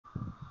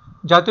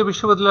জাতীয়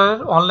বিশ্ববিদ্যালয়ের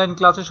অনলাইন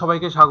ক্লাসে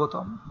সবাইকে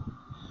স্বাগতম।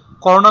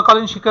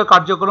 করোনাকালীন শিক্ষা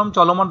কার্যক্রম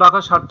চলমান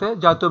রাখার স্বার্থে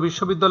জাতীয়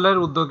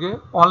বিশ্ববিদ্যালয়ের উদ্যোগে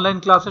অনলাইন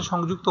ক্লাসে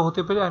সংযুক্ত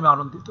হতে পেরে আমি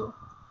আনন্দিত।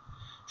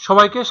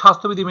 সবাইকে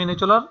স্বাস্থ্যবিধি মেনে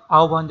চলার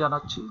আহ্বান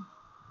জানাচ্ছি।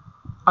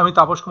 আমি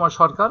তাপস কুমার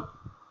সরকার,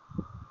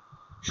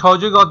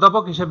 সহযোগী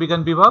অধ্যাপক হিসেবে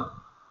বিজ্ঞান বিভাগ,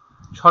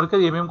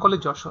 সরকারি MM কলেজ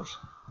যশোর।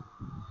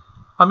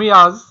 আমি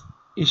আজ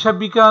হিসাব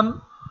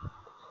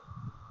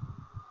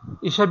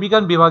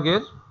বিজ্ঞান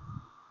বিভাগের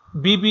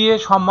BBA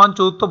সম্মান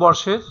চতুর্থ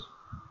বর্ষের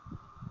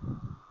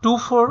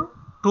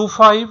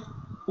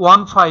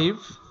 242515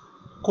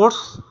 কোর্স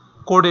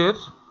কোডের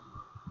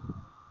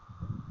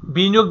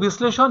বিনিয়োগ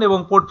বিশ্লেষণ এবং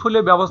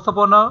পোর্টফোলিও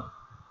ব্যবস্থাপনা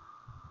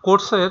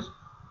কোর্সের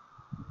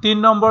 3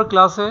 নম্বর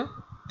ক্লাসে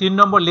 3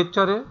 নম্বর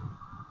লেকচারে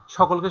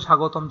সকলকে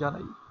স্বাগতম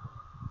জানাই।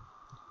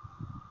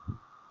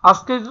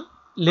 আজকের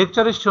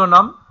লেকচারের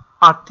শিরোনাম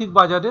আর্থিক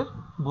বাজারের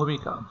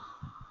ভূমিকা।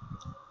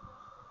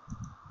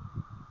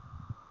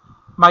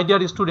 মাই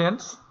ডিয়ার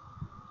স্টুডেন্টস,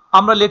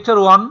 আমরা লেকচার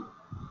 1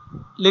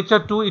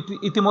 লেকচার 2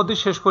 ইতিমধ্যে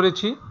শেষ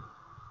করেছি।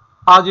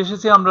 আজ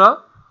এসেছি আমরা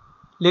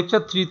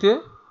লেকচার 3-তে,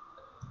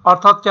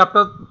 অর্থাৎ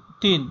চ্যাপ্টার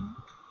 3।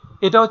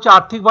 এটা হচ্ছে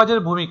আর্থিক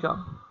বাজারের ভূমিকা।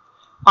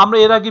 আমরা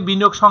এর আগে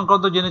বিনিয়োগ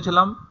সংক্রান্ত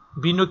জেনেছিলাম,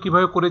 বিনিয়োগ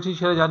কীভাবে করেছি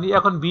সেটা জানি।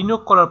 এখন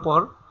বিনিয়োগ করার পর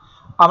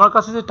আমার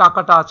কাছে যে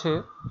টাকাটা আছে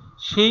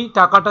সেই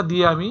টাকাটা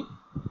দিয়ে আমি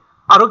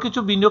আরও কিছু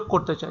বিনিয়োগ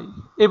করতে চাই।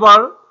 এবার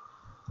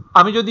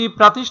আমি যদি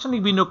প্রাতিষ্ঠানিক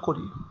বিনিয়োগ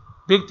করি,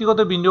 ব্যক্তিগত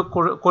বিনিয়োগ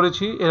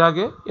করেছি এর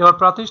আগে, এবার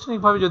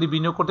প্রাতিষ্ঠানিকভাবে যদি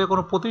বিনিয়োগ করতে,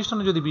 কোনো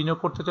প্রতিষ্ঠানে যদি বিনিয়োগ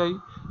করতে চাই,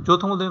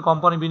 যৌথ মূলধনী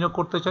কোম্পানি বিনিয়োগ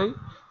করতে চাই,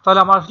 তাহলে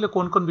আমার আসলে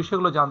কোন কোন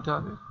বিষয়গুলো জানতে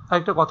হবে।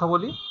 একটা কথা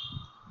বলি,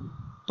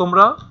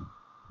 তোমরা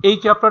এই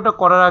চ্যাপ্টারটা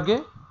করার আগে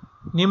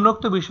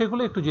নিম্নোক্ত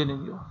বিষয়গুলো একটু জেনে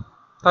নিও।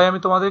 তাই আমি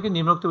তোমাদেরকে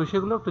নিম্নোক্ত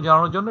বিষয়গুলো একটু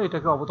জানানোর জন্য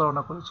এটাকে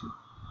অবতারণা করেছি।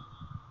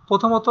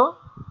 প্রথমত,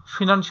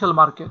 ফিনান্সিয়াল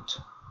মার্কেট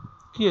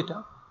কি? এটা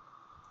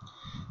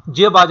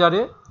যে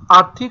বাজারে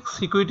আর্থিক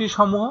সিকিউরিটি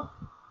সমূহ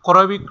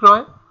ক্রয়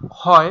বিক্রয়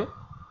হয়,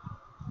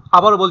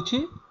 আবার বলছি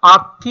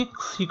আর্থিক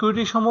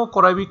সিকিউরিটি সমূহ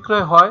ক্রয়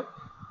বিক্রয় হয়,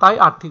 তাই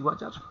আর্থিক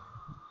বাজার।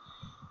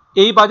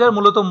 এই বাজার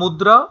মূলত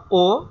মুদ্রা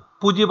ও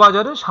পুঁজি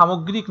বাজারের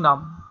সামগ্রিক নাম।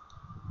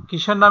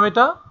 কিসের নাম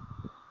এটা?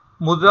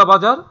 মুদ্রা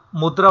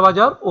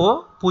বাজার ও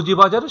পুঁজি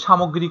বাজারের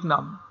সামগ্রিক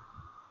নাম।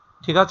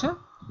 ঠিক আছে?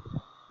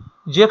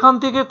 যেখান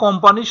থেকে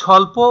কোম্পানি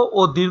স্বল্প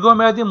ও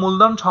দীর্ঘমেয়াদী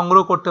মূলধন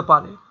সংগ্রহ করতে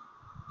পারে।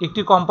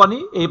 একটি কোম্পানি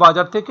এই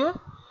বাজার থেকে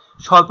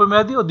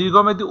স্বল্পমেয়াদী ও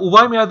দীর্ঘমেয়াদী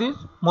উভয় মেয়াদীর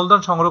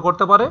মূলধন সংগ্রহ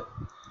করতে পারে।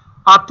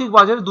 আর্থিক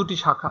বাজারের দুটি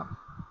শাখা,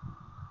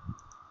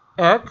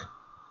 এক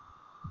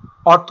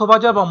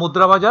অর্থবাজার বা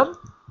মুদ্রা বাজার,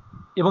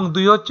 এবং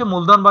 2 হচ্ছে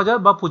মূলধন বাজার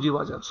বা পুঁজি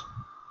বাজার।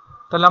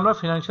 তাহলে আমরা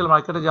ফিনান্সিয়াল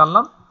মার্কেটে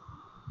জানলাম।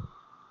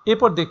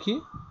 এরপর দেখি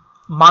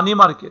মানি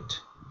মার্কেট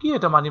কি?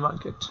 এটা মানি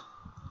মার্কেট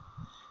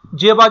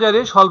যে বাজারে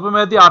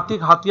স্বল্পমেয়াদী আর্থিক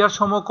হাতিয়ার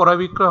সমূহ ক্রয়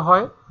বিক্রয়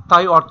হয়,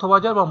 তাই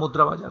অর্থবাজার বা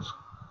মুদ্রা বাজার।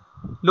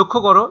 লক্ষ্য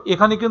করো,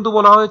 এখানে কিন্তু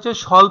বলা হয়েছে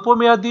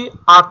স্বল্পমেয়াদী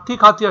আর্থিক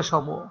হাতিয়ার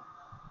সমূহ,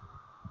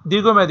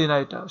 দীর্ঘমেয়াদী না।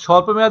 এটা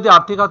স্বল্পমেয়াদী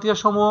আর্থিক হাতিয়ার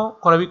সমূহ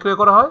ক্রয় বিক্রয়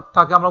করা হয়,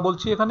 তাকে আমরা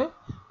বলছি এখানে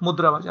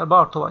মুদ্রা বাজার বা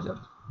অর্থবাজার।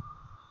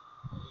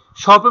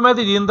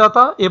 স্বল্পমেয়াদী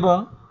ঋণদাতা এবং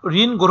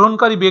ঋণ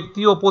গ্রহণকারী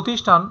ব্যক্তি ও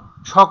প্রতিষ্ঠান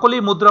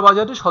সকলেই মুদ্রা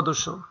বাজারের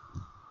সদস্য।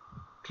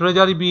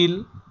 ট্রেজারি বিল,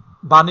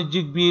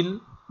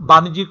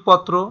 বাণিজ্যিক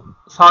পত্র,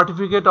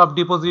 সার্টিফিকেট অফ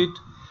ডিপোজিট,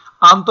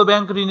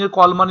 আন্তঃব্যাংক ঋণের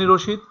কলমানি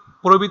রসিদ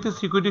প্রভৃতি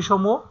সিকিউরিটি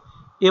সমূহ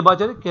এ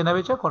বাজারে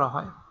কেনাবেচা করা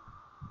হয়।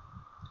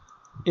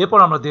 এরপর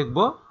আমরা দেখব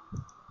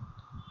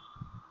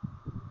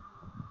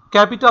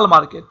ক্যাপিটাল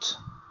মার্কেট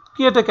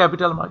কি? এটা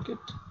ক্যাপিটাল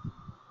মার্কেট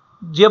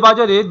যে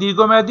বাজারে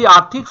দীর্ঘমেয়াদী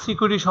আর্থিক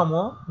সিকিউরিটি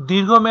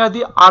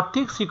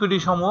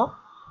সমূহ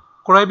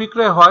ক্রয়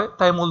বিক্রয় হয়,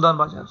 তাই মূলধন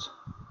বাজার।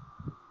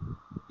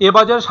 এ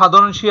বাজারে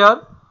সাধারণ শেয়ার,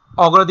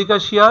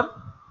 অগ্রাধিকার শেয়ার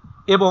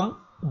এবং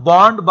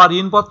বন্ড বা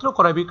ঋণপত্র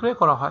ক্রয় বিক্রয়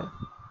করা হয়।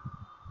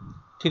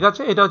 ঠিক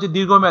আছে? এটা হচ্ছে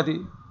দীর্ঘমেয়াদী।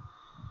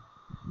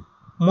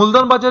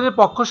 মূলধন বাজারের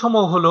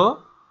পক্ষসমূহ হলো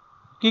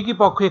কি কি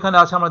পক্ষ এখানে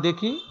আছে আমরা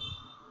দেখি।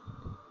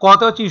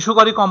 কতে হচ্ছে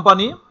ইস্যুকারী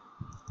কোম্পানি,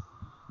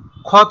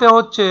 খতে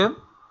হচ্ছে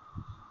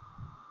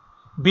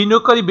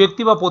বিনিয়োগকারী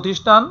ব্যক্তি বা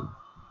প্রতিষ্ঠান।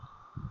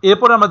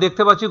 এরপর আমরা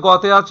দেখতে পাচ্ছি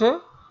গতে আছে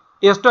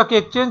স্টক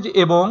এক্সচেঞ্জ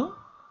এবং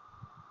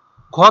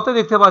ঘতে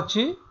দেখতে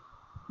পাচ্ছি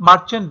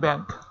মার্চেন্ট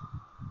ব্যাংক।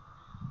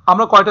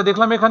 আমরা কয়টা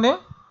দেখলাম এখানে?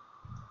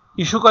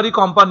 ইস্যুকারী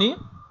কোম্পানি,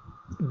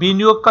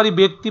 বিনিয়োগকারী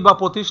ব্যক্তি বা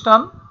প্রতিষ্ঠান,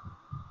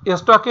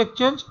 স্টক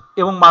এক্সচেঞ্জ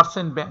এবং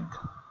মার্চেন্ট ব্যাংক।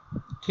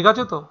 ঠিক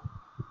আছে? তো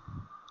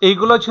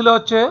এইগুলো ছিল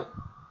হচ্ছে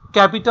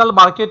ক্যাপিটাল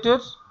মার্কেটের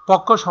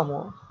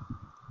পক্ষসমূহ।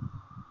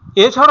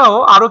 এছাড়াও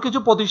আরও কিছু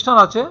প্রতিষ্ঠান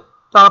আছে,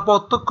 তারা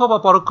প্রত্যক্ষ বা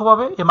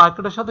পরোক্ষভাবে এই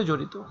মার্কেটের সাথে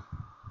জড়িত।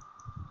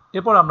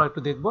 এরপর আমরা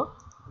একটু দেখব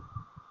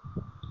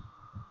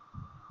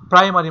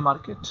প্রাইমারি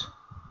মার্কেট।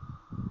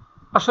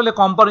 আসলে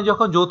কোম্পানি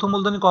যখন, যৌথ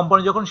মূলধনী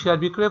কোম্পানি যখন শেয়ার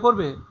বিক্রয়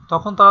করবে,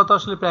 তখন তারা তো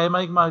আসলে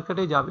প্রাইমারি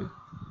মার্কেটেই যাবে।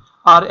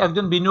 আর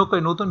একজন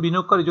বিনিয়োগকারী, নতুন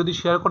বিনিয়োগকারী যদি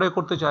শেয়ার ক্রয়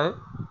করতে চায়,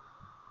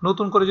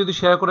 নতুন করে যদি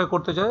শেয়ার ক্রয়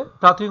করতে চায়,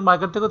 প্রাথমিক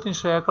মার্কেট থেকেও তিনি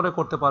শেয়ার ক্রয়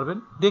করতে পারবেন।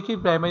 দেখি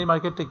প্রাইমারি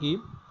মার্কেটটা কি।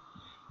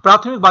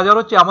 প্রাথমিক বাজার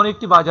হচ্ছে এমন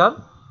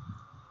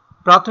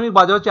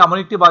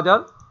একটি বাজার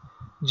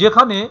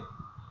যেখানে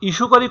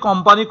ইস্যুকারী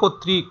কোম্পানি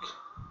কর্তৃক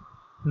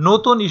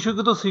নতুন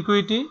ইস্যুকৃত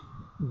সিকিউরিটি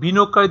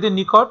বিনিয়োগকারীদের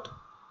নিকট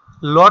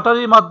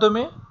লটারির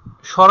মাধ্যমে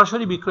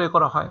সরাসরি বিক্রয়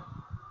করা হয়।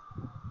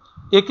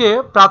 একে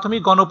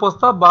প্রাথমিক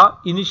গণপ্রস্তাব বা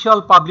ইনিশিয়াল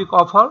পাবলিক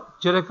অফার,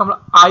 যেটাকে আমরা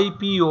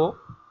আইপিও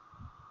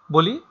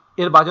বলি,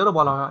 এর বাজারও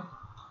বলা হয়।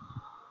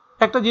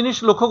 একটা জিনিস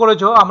লক্ষ্য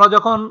করেছো, আমরা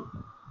যখন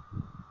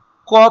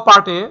ক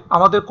পার্টে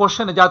আমাদের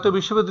কোশ্চেনে জাতীয়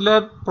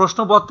বিশ্ববিদ্যালয়ের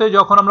প্রশ্নপত্রে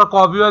যখন আমরা ক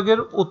বিভাগের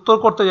উত্তর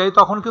করতে যাই,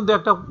 তখন কিন্তু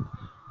একটা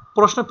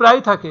প্রশ্ন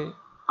প্রায়ই থাকে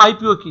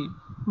আইপিও কি,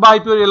 বা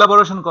আইপিওর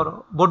এলাবোরেশন করো,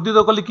 বর্ধিত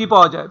করলে কি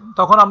পাওয়া যায়।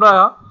 তখন আমরা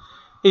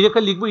এই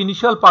জায়গায় লিখবো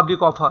ইনিশিয়াল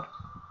পাবলিক অফার,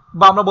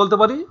 বা আমরা বলতে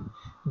পারি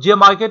যে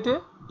মার্কেটে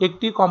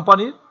একটি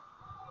কোম্পানির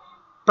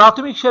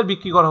প্রাথমিক শেয়ার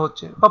বিক্রি করা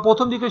হচ্ছে বা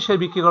প্রথম দিকে শেয়ার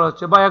বিক্রি করা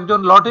হচ্ছে বা একজন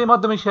লটের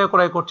মাধ্যমে শেয়ার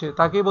ক্রয় করছে,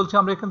 তাকেই বলছি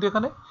আমরা কিন্তু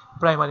এখানে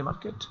প্রাইমারি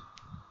মার্কেট।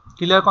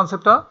 ক্লিয়ার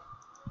কনসেপ্টটা?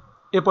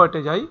 এ পয়েন্টে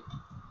যাই।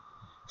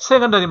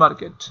 সেকেন্ডারি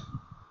মার্কেট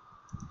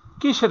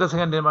কি? সেটা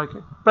সেকেন্ডারি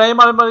মার্কেট।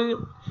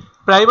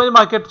 প্রাইমারি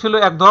মার্কেট ছিল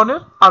এক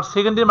ধরনের, আর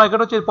সেকেন্ডারি মার্কেট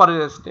হচ্ছে এর পরের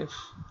স্টেপ।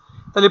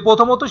 তাহলে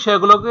প্রথমত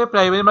শেয়ারগুলোকে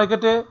প্রাইমারি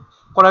মার্কেটে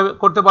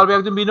করতে পারবে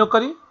একজন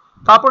বিনিয়োগকারী,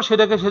 তারপর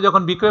সেটাকে সে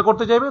যখন বিক্রয়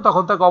করতে চাইবে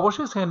তখন তাকে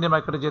অবশ্যই সেকেন্ডারি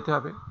মার্কেটে যেতে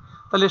হবে।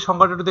 তাহলে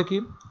সংজ্ঞাটা একটু দেখি।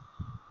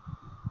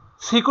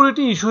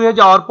 সিকিউরিটি ইস্যু হয়ে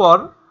যাওয়ার পর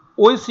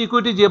ওই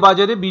সিকিউরিটি যে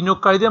বাজারে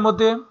বিনিয়োগকারীদের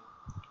মধ্যে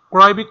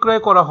ক্রয়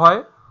বিক্রয় করা হয়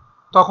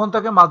তখন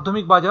তাকে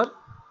মাধ্যমিক বাজার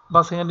বা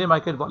সেকেন্ডারি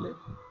মার্কেট বলে।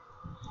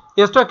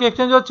 স্টক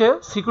এক্সচেঞ্জ হচ্ছে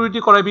সিকিউরিটি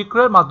ক্রয়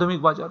বিক্রয়ের মাধ্যমিক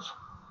বাজার।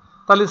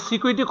 তাহলে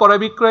সিকিউরিটি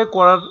ক্রয় বিক্রয়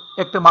করার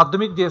একটা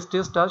মাধ্যমিক যে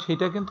স্টেজটা,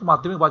 সেটা কিন্তু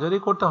মাধ্যমিক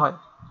বাজারেই করতে হয়।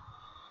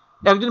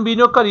 একজন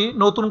বিনিয়োগকারী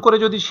নতুন করে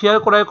যদি শেয়ার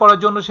ক্রয় করার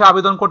জন্য সে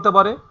আবেদন করতে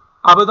পারে।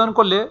 আবেদন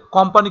করলে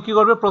কোম্পানি কী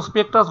করবে?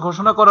 প্রসপেক্টাস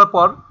ঘোষণা করার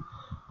পর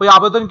ওই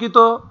আবেদনকৃত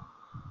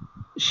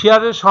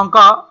শেয়ারের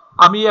সংখ্যা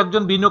আমি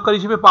একজন বিনিয়োগকারী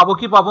হিসেবে পাবো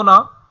কি পাবো না,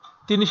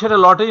 তিনি সেটা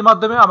লটারির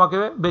মাধ্যমে আমাকে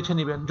বেছে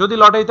নেবেন। যদি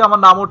লটারিতে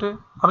আমার নাম ওঠে,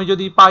 আমি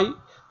যদি পাই,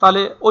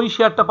 তাহলে ওই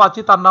শেয়ারটা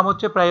পাচ্ছি, তার নাম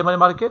হচ্ছে প্রাইমারি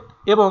মার্কেট।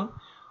 এবং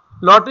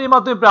লটারির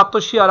মাধ্যমে প্রাপ্ত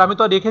শেয়ার আমি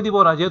তো রেখে দিব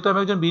না, যেহেতু আমি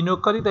একজন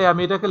বিনিয়োগকারী, তাই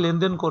আমি এটাকে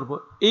লেনদেন করব।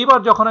 এইবার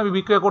যখন আমি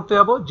বিক্রয় করতে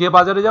যাব, যে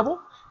বাজারে যাব,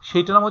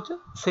 সেইটার নাম হচ্ছে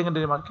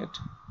সেকেন্ডারি মার্কেট।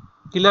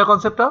 ক্লিয়ার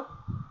কনসেপ্টটা?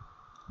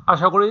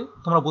 আশা করি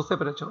তোমরা বুঝতে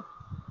পেরেছো।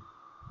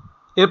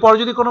 এরপর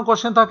যদি কোনো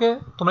কোশ্চেন থাকে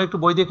তোমরা একটু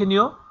বই দেখে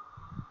নিও।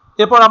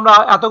 এরপর আমরা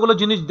এতগুলো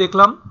জিনিস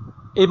দেখলাম,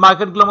 এই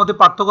মার্কেটগুলোর মধ্যে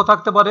পার্থক্য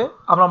থাকতে পারে,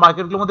 আমরা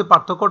মার্কেটগুলোর মধ্যে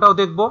পার্থক্যটাও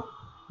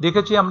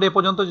দেখেছি। আমরা এ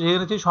পর্যন্ত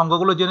জেনেছি,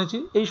 সংখ্যাগুলো জেনেছি।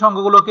 এই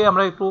সংখ্যাগুলোকে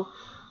আমরা একটু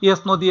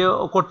ইয়েস নো দিয়ে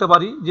করতে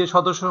পারি যে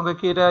সদস্য সংখ্যা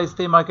কি, এটা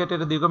স্থায়ী মার্কেট,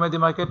 এটা দীর্ঘমেয়াদী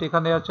মার্কেট,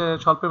 এখানে আছে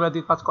স্বল্পমেয়াদী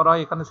কাজ করা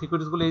হয়, এখানে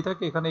সিকিউরিটিসগুলো এই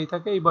থাকে, এখানে এই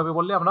থাকে। এইভাবে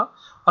বললে আমরা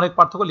অনেক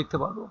পার্থক্য লিখতে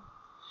পারবো।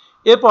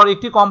 এরপর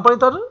একটি কোম্পানি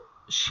তার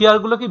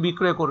শেয়ারগুলোকে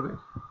বিক্রয় করবে,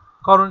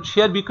 কারণ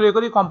শেয়ার বিক্রয়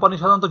করে কোম্পানি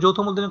সাধারণত যৌথ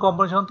মূলধনী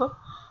কোম্পানি সাধারণত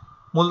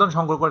মূলধন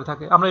সংগ্রহ করে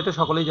থাকে, আমরা এটা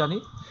সকলেই জানি।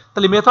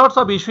 তাহলে methods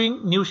of issuing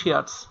new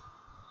shares.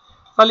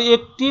 তাহলে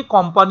একটি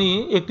কোম্পানি,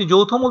 একটি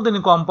যৌথ মূলধনী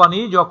কোম্পানি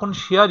যখন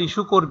শেয়ার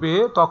ইস্যু করবে,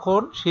 তখন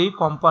সেই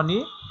কোম্পানি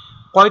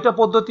কয়টা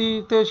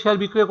পদ্ধতিতে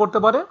শেয়ার বিক্রয় করতে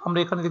পারে? আমরা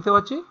এখানে দেখতে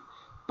পাচ্ছি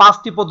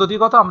 5টি পদ্ধতির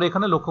কথা আমরা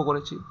এখানে লক্ষ্য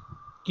করেছি।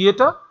 কি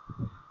এটা?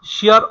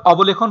 শেয়ার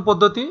অবলেখন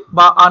পদ্ধতি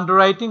বা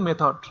আন্ডাররাইটিং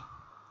মেথড,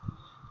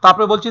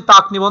 তারপরে বলছি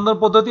তাক নিবন্ধন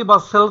পদ্ধতি বা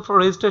সেলফ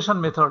রেজিস্ট্রেশন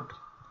মেথড,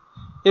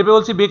 এরপরে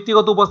বলছি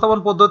ব্যক্তিগত উপস্থাপন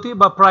পদ্ধতি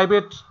বা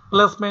প্রাইভেট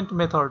প্লেসমেন্ট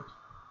মেথড,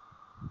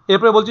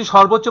 এরপরে বলছি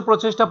সর্বোচ্চ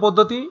প্রচেষ্টা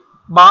পদ্ধতি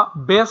বা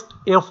বেস্ট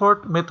এফোর্ট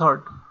মেথড,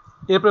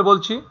 এরপরে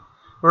বলছি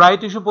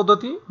রাইট ইস্যু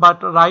পদ্ধতি বা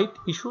রাইট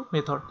ইস্যু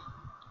মেথড।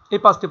 এই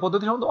 5টি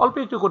পদ্ধতি সম্বন্ধে অল্প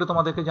একটু করে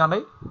তোমাদেরকে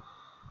জানাই।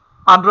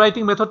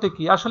 আন্ডাররাইটিং মেথডটা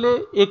কি? আসলে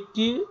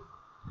একটি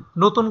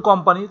নতুন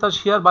কোম্পানি তার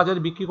শেয়ার বাজারে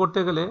বিক্রি করতে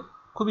গেলে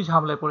খুবই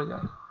ঝামেলায় পড়ে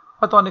যায়।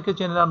 হয়তো অনেকে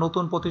চেনে না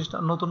নতুন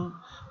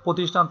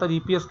প্রতিষ্ঠান তার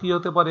ইপিএস কী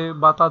হতে পারে,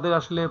 বা তাদের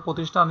আসলে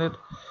প্রতিষ্ঠানের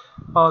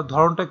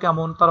ধরনটা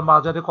কেমন, তার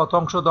বাজারে কত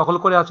অংশ দখল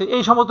করে আছে,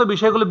 এই সমস্ত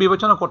বিষয়গুলো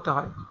বিবেচনা করতে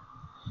হয়।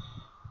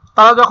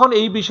 তারা যখন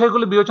এই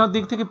বিষয়গুলো বিবেচনার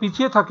দিক থেকে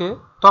পিছিয়ে থাকে,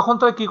 তখন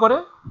তারা কি করে?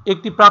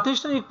 একটি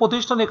প্রাতিষ্ঠানিক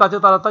প্রতিষ্ঠানের কাছে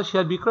তারা তার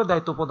শেয়ার বিক্রয়ের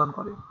দায়িত্ব প্রদান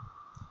করে।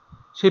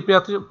 সেই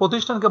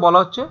প্রতিষ্ঠানকে বলা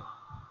হচ্ছে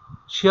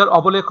শেয়ার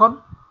অবলেখন,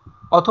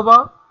 অথবা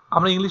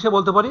আমরা ইংলিশে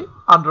বলতে পারি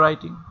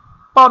আন্ডাররাইটিং,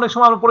 বা অনেক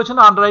সময় আমরা পড়েছি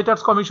না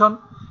আন্ডাররাইটার্স কমিশন,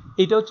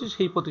 এইটা হচ্ছে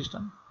সেই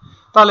প্রতিষ্ঠান।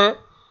 তাহলে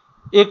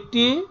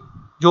একটি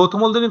যৌথ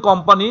মূলধনী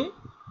কোম্পানি,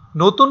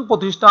 নতুন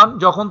প্রতিষ্ঠান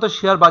যখন তার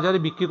শেয়ার বাজারে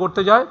বিক্রি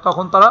করতে যায়,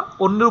 তখন তারা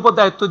অন্যের উপর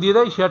দায়িত্ব দিয়ে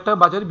দেয় শেয়ারটা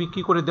বাজারে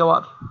বিক্রি করে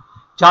দেওয়ার।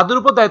 যাদের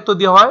উপর দায়িত্ব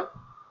দেওয়া হয়,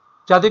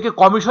 যাদেরকে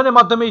কমিশনের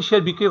মাধ্যমে এই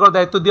শেয়ার বিক্রি করার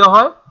দায়িত্ব দেওয়া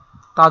হয়,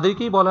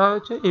 তাদেরকেই বলা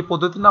হয়েছে, এই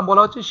পদ্ধতির নাম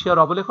বলা হচ্ছে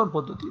শেয়ার অবলেখন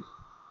পদ্ধতি।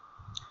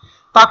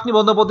 তাক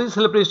নিবন্ধন পদ্ধতি,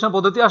 সেলফ রেজিস্ট্রেশন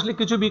পদ্ধতি, আসলে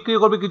কিছু বিক্রি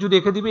করবে কিছু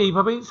রেখে দিবে,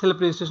 এইভাবেই সেলফ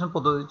রেজিস্ট্রেশন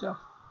পদ্ধতিটা।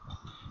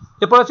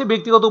 এরপর আছে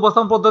ব্যক্তিগত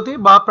উপস্থাপন পদ্ধতি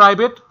বা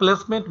প্রাইভেট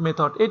প্লেসমেন্ট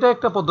মেথড। এটা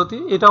একটা পদ্ধতি।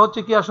 এটা হচ্ছে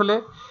কি, আসলে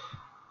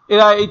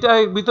এইটার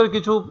ভিতরে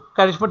কিছু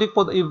ক্যারিজমেটিক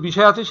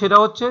বিষয় আছে। সেটা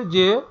হচ্ছে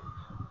যে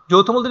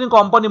যৌথ মূলধনী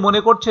কোম্পানি মনে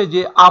করছে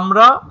যে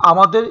আমরা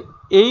আমাদের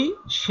এই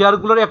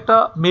শেয়ারগুলোর একটা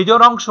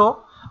মেজর অংশ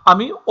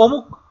আমি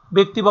অমুক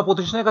ব্যক্তি বা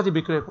প্রতিষ্ঠানের কাছে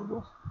বিক্রয় করব,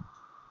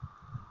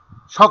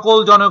 সকল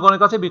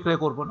জনগণের কাছে বিক্রয়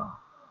করব না।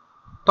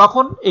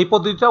 তখন এই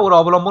পদ্ধতিটা ওরা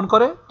অবলম্বন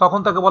করে, তখন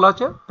তাকে বলা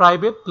হচ্ছে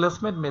private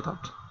placement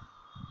method.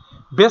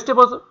 Best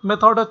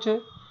method হচ্ছে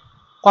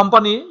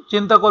কোম্পানি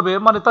চিন্তা করবে,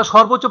 মানে তার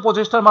সর্বোচ্চ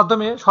প্রচেষ্টার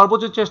মাধ্যমে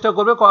সর্বোচ্চ চেষ্টা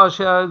করবে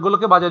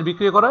শেয়ারগুলোকে বাজারে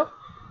বিক্রি করার।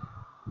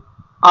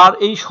 আর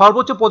এই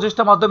সর্বোচ্চ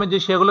প্রচেষ্টার মাধ্যমে যে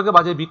শেয়ারগুলোকে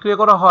বাজারে বিক্রি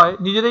করা হয়,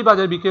 নিজেরাই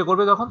বাজারে বিক্রি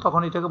করবে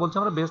তখন এটাকে বলছি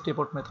আমরা বেস্ট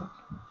এফোর্ট মেথড।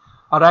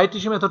 আর রাইট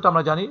ইস্যু মেথডটা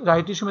আমরা জানি।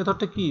 রাইট ইস্যু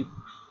মেথডটা কি?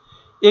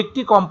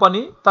 একটি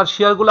কোম্পানি তার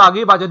শেয়ারগুলো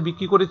আগেই বাজারে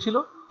বিক্রি করেছিল,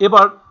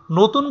 এবার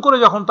নতুন করে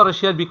যখন তারা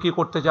শেয়ার বিক্রি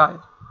করতে যায়,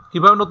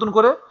 কিভাবে নতুন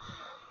করে?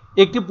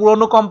 একটি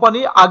পুরনো কোম্পানি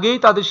আগেই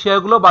তাদের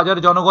শেয়ারগুলো বাজারে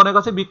জনগণের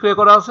কাছে বিক্রয়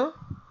করা আছে,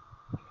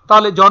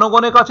 তাহলে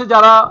জনগণের কাছে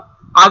যারা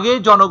আগে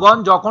জনগণ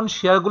যখন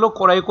শেয়ারগুলো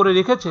ক্রয় করে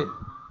রেখেছে,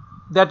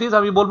 দ্যাট ইজ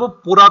আমি বলবো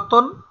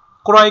পুরাতন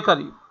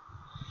ক্রয়কারী,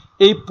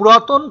 এই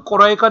পুরাতন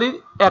ক্রয়কারীর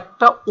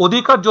একটা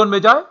অধিকার জন্মে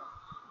যায়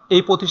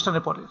এই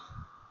প্রতিষ্ঠানের পরে।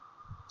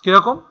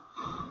 কিরকম?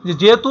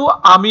 যেহেতু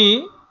আমি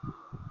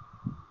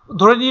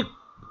ধরে নিই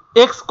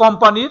এক্স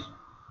কোম্পানির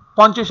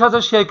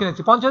 50,000 শেয়ার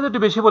কিনেছি, 50,000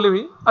 একটু বেশি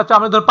বলেবি, আচ্ছা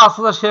আমি ধর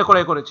 5,000 শেয়ার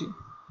ক্রয় করেছি,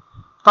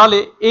 তাহলে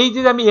এই যে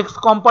আমি এক্স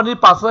কোম্পানির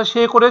 5,000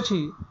 শেয়ার করেছি,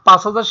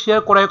 5,000 শেয়ার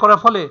ক্রয় করার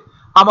ফলে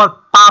আমার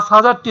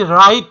 5,000টি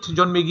রাইট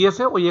জন্মে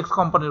গিয়েছে ওই এক্স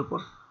কোম্পানির উপর।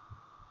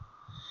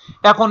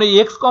 এখন এই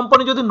এক্স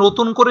কোম্পানি যদি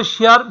নতুন করে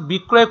শেয়ার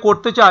বিক্রয়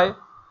করতে চায়,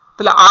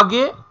 তাহলে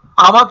আগে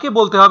আমাকে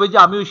বলতে হবে যে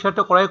আমি ওই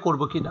শেয়ারটা ক্রয়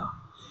করব কিনা,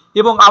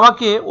 এবং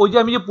আমাকে ওই যে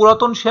আমি যে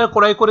পুরাতন শেয়ার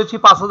ক্রয় করেছি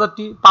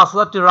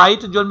 5,000টি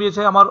রাইট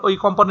জন্মিয়েছে আমার ওই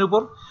কোম্পানির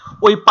উপর,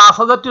 ওই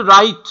 5,000টি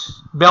রাইট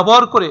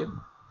ব্যবহার করে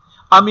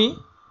আমি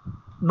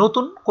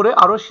নতুন করে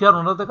আরও শেয়ার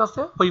ওনাদের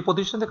কাছে, ওই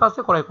প্রতিষ্ঠানের কাছে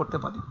ক্রয় করতে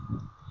পারি।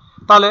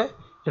 তাহলে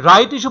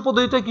রাইট ইস্যু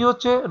পদ্ধতিটা কি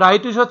হচ্ছে?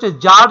 রাইট ইস্যু হচ্ছে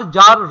যার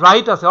যার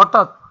রাইট আছে,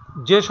 অর্থাৎ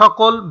যে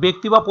সকল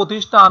ব্যক্তি বা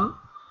প্রতিষ্ঠান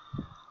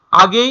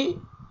আগেই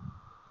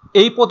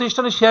এই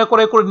প্রতিষ্ঠানে শেয়ার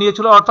ক্রয় করে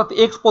নিয়েছিল, অর্থাৎ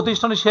এক্স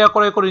প্রতিষ্ঠানে শেয়ার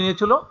ক্রয় করে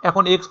নিয়েছিল,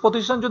 এখন এক্স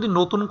প্রতিষ্ঠান যদি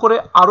নতুন করে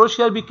আরও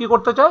শেয়ার বিক্রি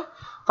করতে চায়,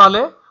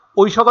 তাহলে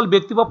ওই সকল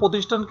ব্যক্তি বা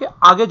প্রতিষ্ঠানকে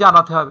আগে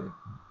জানাতে হবে।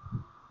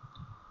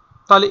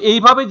 তাহলে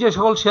এইভাবে যে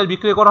সকল শেয়ার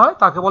বিক্রি করা হয়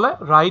তাকে বলে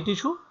রাইট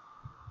ইস্যু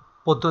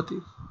পদ্ধতি।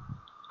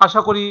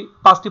 আশা করি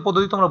 5টি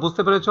পদ্ধতি তোমরা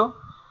বুঝতে পেরেছ।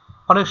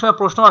 অনেক সময়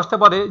প্রশ্ন আসতে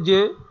পারে যে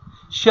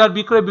শেয়ার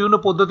বিক্রয়ের বিভিন্ন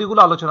পদ্ধতিগুলো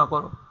আলোচনা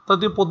করো, তো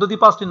তুমি পদ্ধতি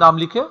 5টি নাম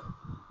লিখে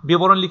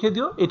বিবরণ লিখে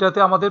দিও। এটাতে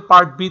আমাদের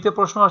পার্ট বিতে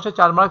প্রশ্ন আসে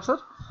 4 মার্কসের।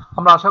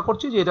 আমরা আশা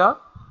করছি যে এটা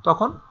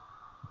তখন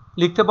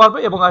লিখতে পারবে,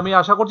 এবং আমি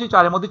আশা করছি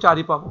 4-এর মধ্যে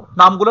 4ই পাবো।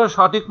 নামগুলো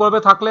সঠিকভাবে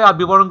থাকলে আর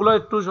বিবরণগুলো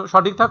একটু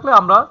সঠিক থাকলে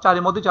আমরা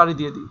 4-এর মধ্যে 4ই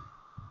দিয়ে দিই।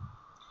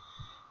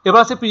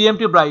 এবার আছে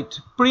প্রিএমটিভ রাইট।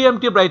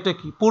 প্রিএমটিভ রাইটটা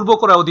কি? পূর্ব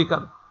করা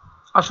অধিকার।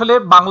 আসলে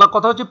বাংলা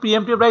কথা হচ্ছে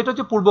প্রিএমটিভ রাইট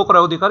হচ্ছে পূর্ব করা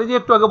অধিকার। যে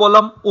একটু আগে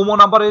বললাম উমো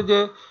নাম্বারে যে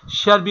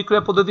শেয়ার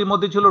বিক্রয় পদ্ধতির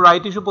মধ্যে ছিল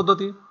রাইট ইস্যু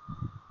পদ্ধতি।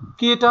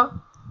 কি এটা?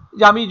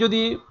 যে আমি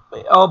যদি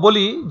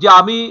বলি যে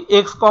আমি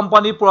এক্স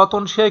কোম্পানি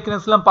পুরাতন শেয়ার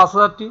কিনেছিলাম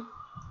 5,000টি,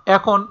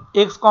 এখন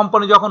এক্স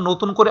কোম্পানি যখন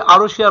নতুন করে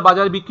আরও শেয়ার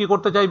বাজারে বিক্রি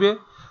করতে চাইবে,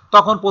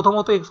 তখন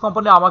প্রথমত এক্স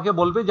কোম্পানি আমাকে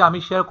বলবে যে আমি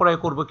শেয়ার ক্রয়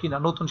করবো কিনা,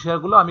 নতুন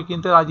শেয়ারগুলো আমি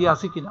কিনতে রাজি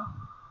আছি কিনা।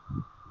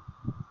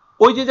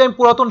 ওই যে আমি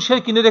পুরাতন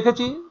শেয়ার কিনে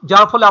রেখেছি,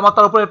 যার ফলে আমার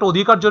তার উপর একটা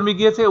অধিকার জন্মে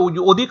গিয়েছে, ওই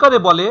অধিকারে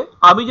বলে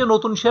আমি যে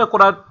নতুন শেয়ার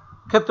করার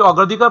ক্ষেত্রে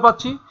অগ্রাধিকার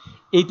পাচ্ছি,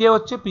 এইটাই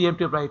হচ্ছে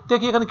প্রিএমটিভ রাইট।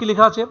 দেখি এখানে কি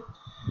লেখা আছে?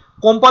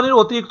 কোম্পানির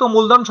অতিরিক্ত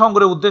মূলধন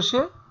সংগ্রহের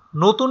উদ্দেশ্যে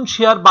নতুন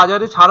শেয়ার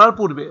বাজারে ছাড়ার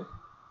পূর্বে,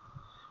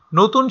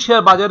 নতুন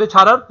শেয়ার বাজারে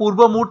ছাড়ার পূর্ব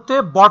মুহূর্তে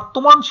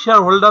বর্তমান শেয়ার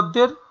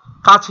হোল্ডারদের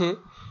কাছে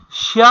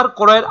শেয়ার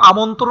ক্রয়ের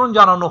আমন্ত্রণ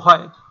জানানো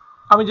হয়।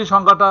 আমি যে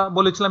সংখ্যাটা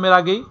বলেছিলাম এর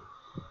আগেই,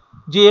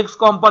 যে এক্স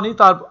কোম্পানি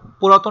তার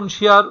পুরাতন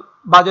শেয়ার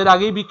বাজারে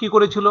আগেই বিক্রি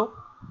করেছিল,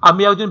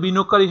 আমি একজন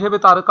বিনিয়োগকারী হিসেবে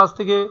তার কাছ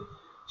থেকে,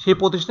 সেই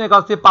প্রতিষ্ঠানের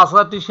কাছ থেকে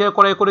 5,000টি শেয়ার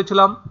ক্রয়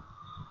করেছিলাম।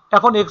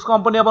 এখন এক্স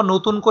কোম্পানি আবার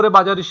নতুন করে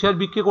বাজারে শেয়ার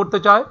বিক্রি করতে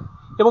চায়,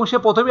 এবং সে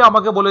প্রথমেই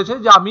আমাকে বলেছে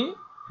যে আমি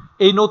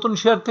এই নতুন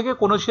শেয়ার থেকে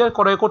কোনো শেয়ার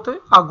ক্রয় করতে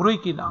আগ্রহী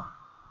কিনা।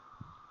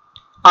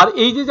 আর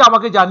এই যে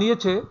আমাকে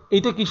জানিয়েছে,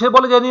 এইটা কিসের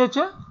বলে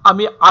জানিয়েছে?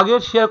 আমি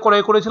আগের শেয়ার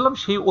ক্রয় করেছিলাম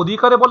সেই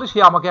অধিকারে বলে সে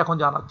আমাকে এখন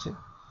জানাচ্ছে।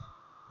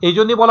 এই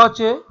জন্যই বলা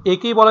হচ্ছে,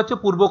 একেই বলা হচ্ছে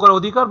পূর্ব করা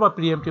অধিকার বা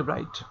প্রিএমটিভ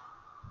রাইট।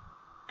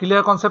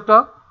 ক্লিয়ার কনসেপ্টটা?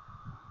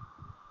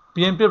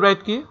 প্রিএমটিভ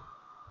রাইট কি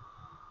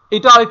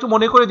এটা আরেকটু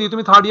মনে করে দিই,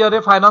 তুমি 3rd ইয়ারে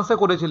ফাইন্যান্সে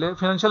করেছিলে,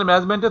 ফিনান্সিয়াল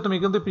ম্যানেজমেন্টে তুমি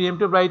কিন্তু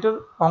প্রিএমটিভ রাইটের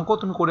অঙ্ক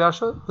তুমি করে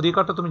আসো,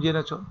 অধিকারটা তুমি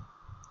জেনেছো।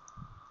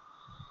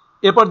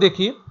 এরপর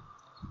দেখি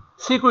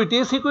সিকিউরিটি।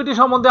 সিকিউরিটি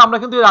সম্বন্ধে আমরা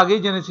কিন্তু এর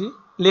আগেই জেনেছি,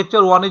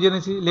 লেকচার 1-এ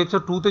জেনেছি,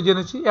 লেকচার 2-তে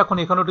জেনেছি, এখন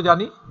এখানে একটু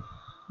জানি।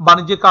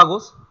 বাণিজ্যিক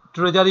কাগজ,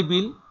 treasury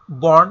bill,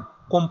 bond,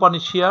 company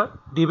share,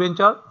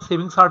 debenture,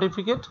 saving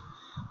certificate,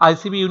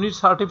 ICB unit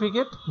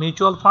certificate,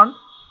 mutual fund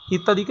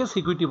ইত্যাদিকে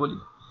সিকিউরিটি বলি।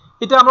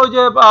 এটা আমরা ওই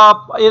যে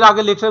এর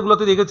আগে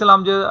লেকচারগুলোতে দেখেছিলাম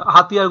যে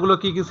হাতিয়ারগুলো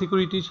কী কী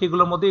সিকিউরিটি,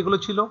 সেগুলোর মধ্যে এগুলো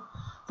ছিল।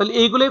 তাহলে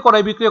এইগুলোই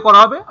ক্রয় বিক্রয় করা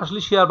হবে আসলে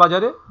শেয়ার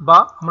বাজারে, বা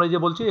আমরা যে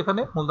বলছি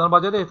এখানে মূলধন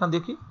বাজারে। এখানে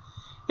দেখি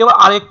এবার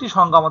আরেকটি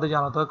সংজ্ঞা আমাদের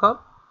জানা দরকার,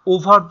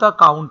 over the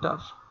counter.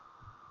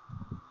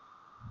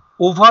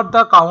 Over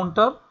the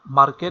counter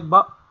market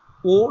বা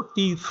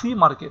ওটিসি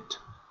মার্কেট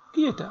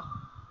কি? এটা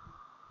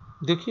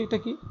দেখি এটা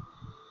কি।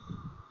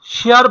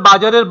 শেয়ার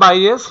বাজারের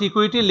বাইরে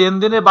সিকিউরিটি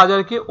লেনদেনের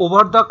বাজারকে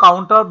ওভার দ্য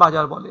কাউন্টার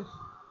বাজার বলে।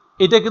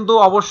 এটা কিন্তু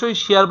অবশ্যই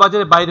শেয়ার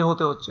বাজারের বাইরে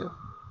হতে হচ্ছে।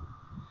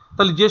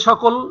 তাহলে যে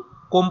সকল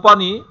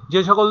কোম্পানি,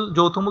 যে সকল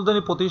যৌথ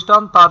মূলধনী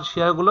প্রতিষ্ঠান তার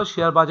শেয়ারগুলো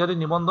শেয়ার বাজারে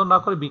নিবন্ধন না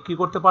করে বিক্রি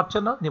করতে পারছে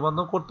না,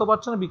 নিবন্ধন করতে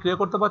পারছে না, বিক্রয়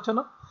করতে পারছে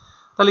না,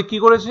 তাহলে কি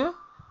করেছে?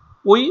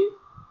 ওই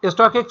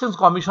স্টক এক্সচেঞ্জ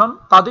কমিশন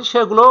তাদের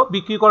শেয়ারগুলো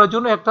বিক্রি করার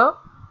জন্য একটা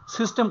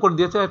সিস্টেম করে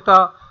দিয়েছে, একটা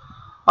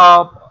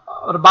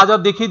বাজার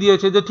দেখিয়ে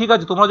দিয়েছে যে ঠিক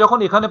আছে তোমরা যখন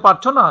এখানে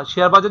পারছো না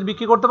শেয়ার বাজার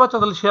বিক্রি করতে পারছো,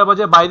 তাহলে শেয়ার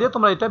বাজারের বাইরে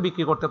তোমরা এটা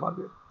বিক্রি করতে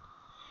পারবে।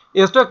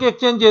 স্টক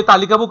এক্সচেঞ্জে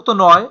তালিকাভুক্ত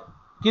নয়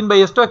কিংবা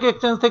স্টক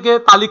এক্সচেঞ্জ থেকে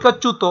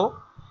তালিকাচ্যুত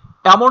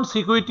এমন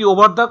সিকিউরিটি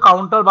ওভার দ্য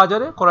কাউন্টার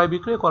বাজারে ক্রয়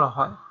বিক্রয় করা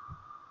হয়।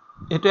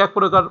 এটা এক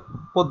প্রকার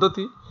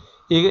পদ্ধতি,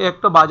 এই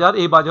একটা বাজার,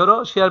 এই বাজারও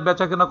শেয়ার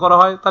বেচা কেনা করা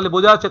হয়। তাহলে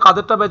বোঝা যাচ্ছে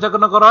কাদেরটা বেচা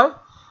কেনা করা হয়,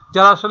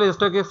 যারা আসলে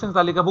স্টক এক্সচেঞ্জ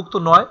তালিকাভুক্ত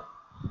নয়।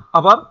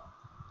 আবার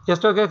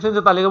স্টক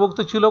এক্সচেঞ্জে তালিকাভুক্ত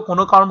ছিল,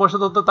 কোনো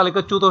কারণবশত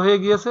তালিকাচ্যুত হয়ে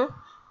গিয়েছে,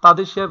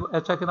 তাদের শেয়ার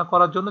বেচা কেনা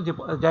করার জন্য যে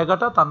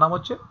জায়গাটা তার নাম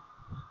হচ্ছে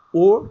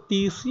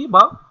ওটিসি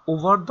বা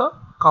ওভার দ্য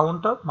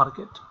কাউন্টার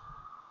মার্কেট।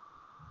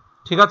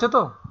 ঠিক আছে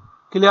তো,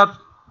 ক্লিয়ার?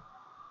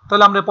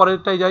 তাহলে আমরা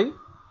পরেরটাই যাই।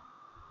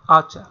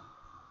 আচ্ছা,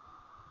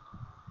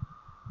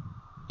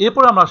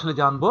 এরপর আমরা আসলে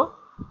জানবো,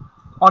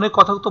 অনেক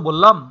কথা তো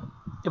বললাম,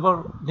 এবার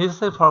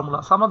নেসেসারি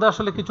ফর্মুলাস, আমাদের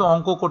আসলে কিছু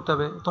অঙ্ক করতে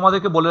হবে।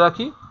 তোমাদেরকে বলে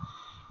রাখি,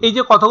 এই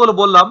যে কথাগুলো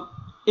বললাম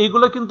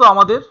এইগুলো কিন্তু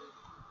আমাদের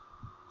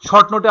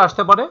শর্ট নোটে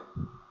আসতে পারে।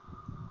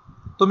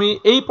 তুমি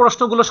এই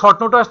প্রশ্নগুলো শর্ট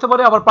নোটে আসতে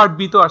পারে, আবার পার্ট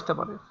বিতেও আসতে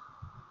পারে।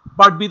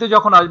 পার্ট বিতে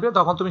যখন আসবে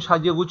তখন তুমি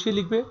সাজিয়ে গুছিয়ে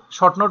লিখবে,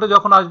 শর্ট নোটে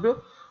যখন আসবে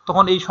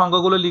তখন এই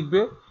সংজ্ঞাগুলো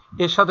লিখবে।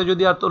 এর সাথে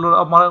যদি আর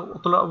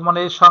মানে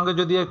এর সঙ্গে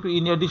যদি একটু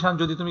ইন এডিশন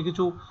যদি তুমি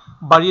কিছু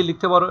বাড়িয়ে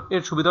লিখতে পারো,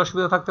 এর সুবিধা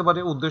অসুবিধা থাকতে পারে,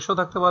 উদ্দেশ্য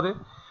থাকতে পারে,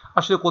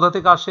 আসলে কোথা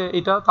থেকে আসে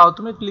এটা, তাও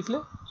তুমি লিখলে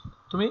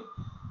তুমি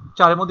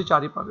 4-এর মধ্যে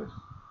 4ই পাবে।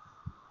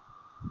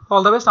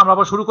 All the best. আমরা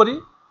আবার শুরু করি।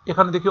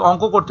 এখানে দেখি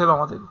অঙ্ক করতে হবে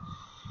আমাদের।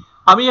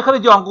 আমি এখানে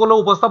যে অঙ্কগুলো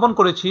উপস্থাপন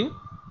করেছি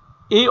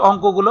এই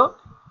অঙ্কগুলো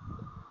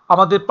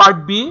আমাদের পার্ট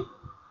বি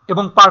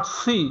এবং পার্ট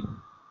সি,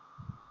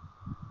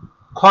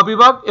 খ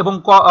বিভাগ এবং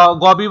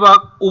গ বিভাগ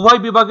উভয়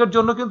বিভাগের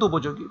জন্য কিন্তু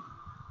উপযোগী।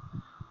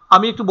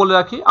 আমি একটু বলে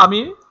রাখি, আমি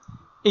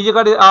এই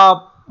জায়গায়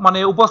মানে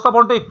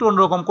উপস্থাপনটা একটু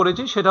অন্যরকম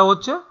করেছি। সেটা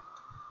হচ্ছে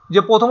যে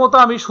প্রথমত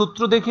আমি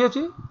সূত্র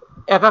দেখিয়েছি,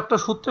 এক একটা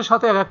সূত্রের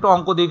সাথে এক একটা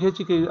অঙ্ক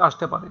দেখিয়েছি কি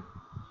আসতে পারে।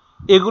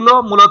 এগুলো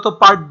মূলত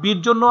পার্ট বির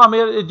জন্য আমি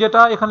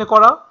যেটা এখানে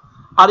করা,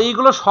 আর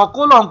এইগুলো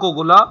সকল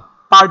অঙ্কগুলা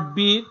পার্ট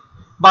বি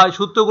বা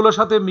সূত্রগুলোর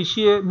সাথে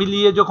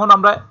মিলিয়ে যখন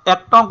আমরা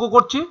একটা অঙ্ক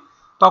করছি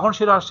তখন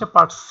সেটা আসছে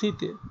পার্ট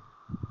সিতে।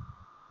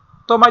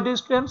 তো my dear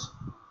students,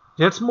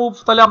 let's move.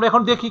 তাহলে আমরা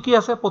এখন দেখি কি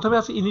আছে। প্রথমে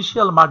আছে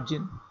ইনিশিয়াল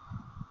মার্জিন।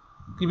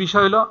 কি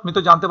বিষয় হলো আমি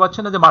তো জানতে পারছি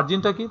না যে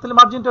মার্জিনটা কি, তাহলে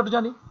মার্জিনটা একটু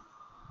জানি।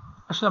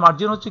 আসলে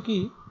মার্জিন হচ্ছে কি,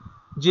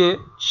 যে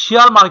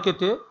শেয়ার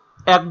মার্কেটে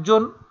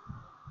একজন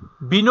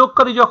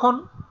বিনিয়োগকারী যখন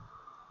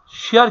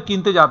শেয়ার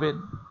কিনতে যাবেন,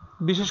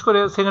 বিশেষ করে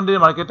সেকেন্ডারি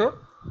মার্কেটে,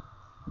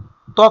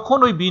 তখন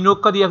ওই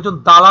বিনিয়োগকারী একজন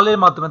দালালের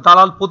মাধ্যমে,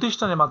 দালাল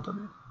প্রতিষ্ঠানের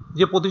মাধ্যমে,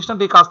 যে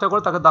প্রতিষ্ঠানটি এই কাজটা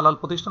করে তাকে দালাল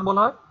প্রতিষ্ঠান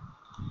বলা হয়।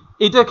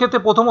 এইটার ক্ষেত্রে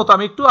প্রথমত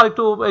আমি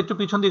একটু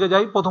পিছন দিকে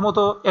যাই। প্রথমত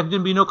একজন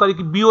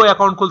বিনিয়োগকারীকে বিও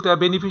অ্যাকাউন্ট খুলতে হয়,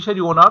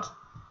 বেনিফিশিয়ারি ওনার্স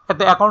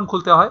একটা অ্যাকাউন্ট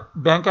খুলতে হয়,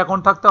 ব্যাংক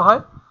অ্যাকাউন্ট থাকতে হয়।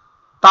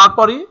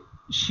 তারপরই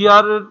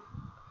শেয়ারের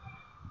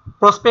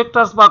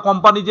প্রসপেক্টাস বা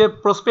কোম্পানি যে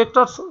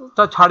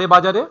প্রসপেক্টাসটা ছাড়ে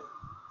বাজারে,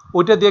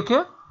 ওইটা দেখে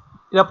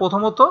এরা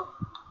প্রথমত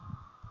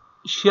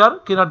শেয়ার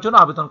কেনার জন্য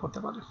আবেদন করতে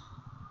পারে।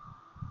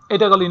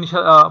 এটা গেল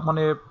ইনিশিয়াল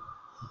মানে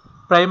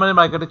প্রাইমারি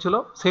মার্কেটে ছিল।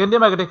 সেকেন্ডারি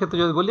মার্কেটের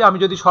ক্ষেত্রে যদি বলি, আমি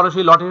যদি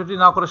সরাসরি লটারি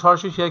না করে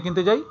সরাসরি শেয়ার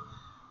কিনতে যাই,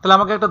 তাহলে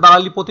আমাকে একটা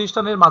দালালি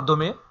প্রতিষ্ঠানের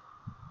মাধ্যমে,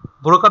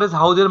 ব্রোকারেজ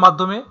হাউসের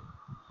মাধ্যমে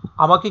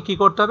আমাকে কি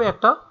করতে হবে,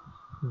 একটা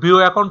বিও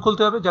অ্যাকাউন্ট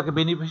খুলতে হবে, যাকে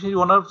বেনিফিশিয়ারি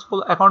ওনার্স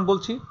অ্যাকাউন্ট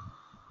বলছি।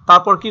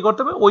 তারপর কি করতে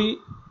হবে, ওই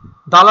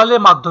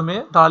দালালের মাধ্যমে,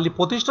 দালালি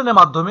প্রতিষ্ঠানের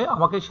মাধ্যমে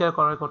আমাকে শেয়ার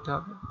ক্রয় করতে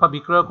হবে বা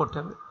বিক্রয় করতে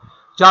হবে।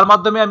 যার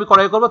মাধ্যমে আমি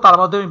ক্রয় করব তার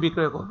মাধ্যমে আমি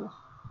বিক্রয় করব।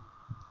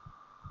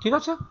 ঠিক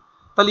আছে?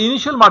 তাহলে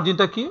ইনিশিয়াল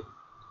মার্জিনটা কি?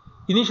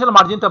 ইনিশিয়াল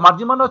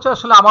মার্জিন মানে হচ্ছে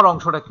আসলে আমার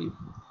অংশটা কি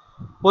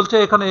বলছে।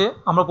 এখানে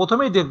আমরা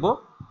প্রথমেই দেখব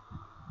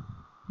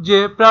যে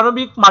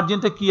প্রারম্ভিক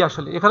মার্জিনটা কি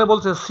আসলে। এখানে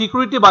বলছে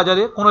সিকিউরিটি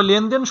বাজারে কোনো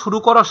লেনদেন শুরু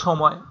করার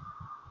সময়,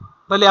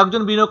 তাহলে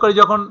একজন বিনিয়োগকারী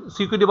যখন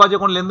সিকিউরিটি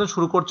বাজারে কোনো লেনদেন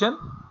শুরু করছেন,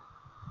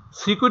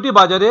 সিকিউরিটি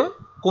বাজারে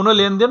কোনো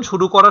লেনদেন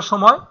শুরু করার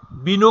সময়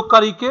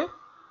বিনিয়োগকারীকে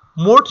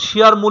মোট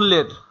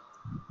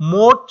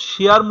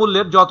শেয়ার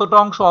মূল্যের যতটা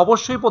অংশ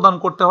অবশ্যই প্রদান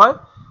করতে হয়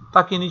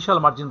তাকে ইনিশিয়াল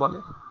মার্জিন বলে।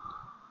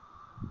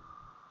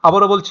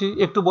 আবারও বলছি,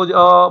 একটু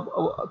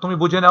তুমি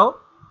বুঝে নাও।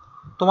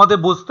 তোমাদের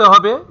বুঝতে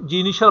হবে যে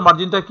ইনিশিয়াল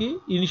মার্জিনটা কি।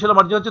 ইনিশিয়াল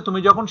মার্জিন হচ্ছে তুমি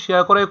যখন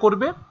শেয়ার ক্রয়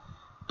করবে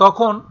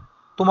তখন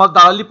তোমার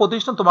দালালি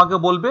প্রতিষ্ঠান তোমাকে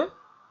বলবে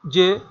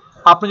যে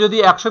আপনি যদি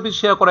 100 পিস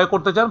শেয়ার ক্রয়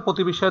করতে চান,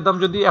 প্রতি পিস শেয়ারের দাম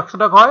যদি 100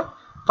 টাকা হয়,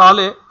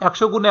 তাহলে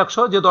 100 গুণ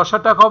 100 যে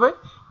 10,000 টাকা হবে,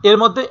 এর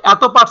মধ্যে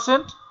এত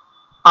 %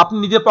 আপনি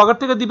নিজের পকেট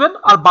থেকে দিবেন,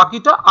 আর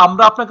বাকিটা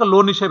আমরা আপনাকে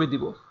লোন হিসেবে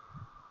দিব।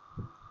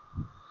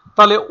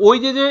 তাহলে ওই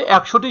যে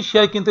 100টি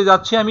শেয়ার কিনতে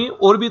যাচ্ছি আমি,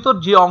 ওর ভিতর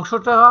যে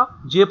অংশটা,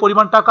 যে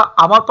পরিমাণ টাকা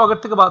আমার পকেট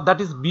থেকে বা দ্যাট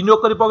ইজ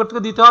বিনিয়োগকারী পকেট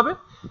থেকে দিতে হবে,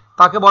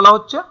 তাকে বলা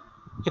হচ্ছে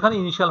এখানে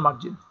ইনিশিয়াল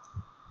মার্জিন।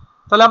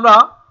 তাহলে আমরা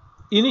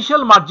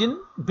ইনিশিয়াল মার্জিন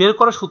বের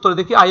করার সূত্র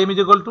দেখি। I am is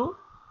equal to,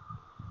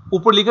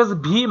 উপর লিখেছে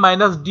V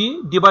minus D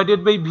divided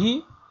by V,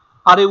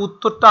 আর এই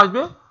উত্তরটা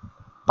আসবে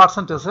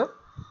পার্সেন্টেজে।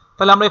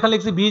 তাহলে আমরা এখানে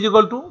লিখছি V is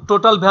equal to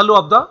total value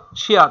of the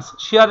shares,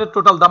 শেয়ারের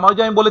টোটাল দাম। ওই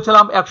যে আমি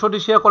বলেছিলাম 100টি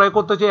শেয়ার ক্রয়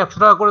করতে চাই 100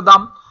 টাকা করে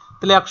দাম,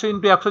 তাহলে 100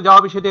 × 100 যা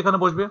হবে সেটা এখানে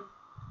বসবে।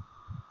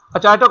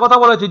 আচ্ছা, একটা কথা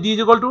বলা হয়েছে D is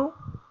equal to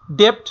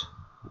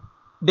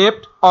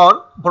ডেপ্ট or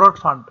বরড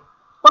ফান্ড,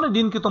 মানে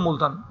ঋণকৃত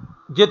মূলধন,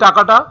 যে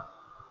টাকাটা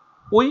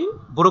ওই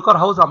ব্রোকার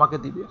হাউস আমাকে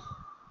দিবে।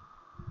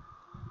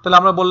 তাহলে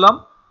আমরা বললাম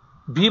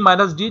V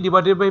minus D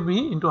divided by V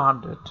into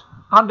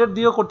 100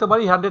 দিয়েও করতে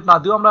পারি, 100 না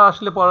দিয়েও আমরা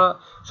আসলে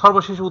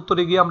সর্বশেষ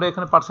উত্তরে গিয়ে আমরা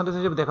এখানে পার্সেন্টেজ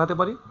হিসেবে দেখাতে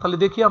পারি। তাহলে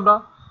দেখি আমরা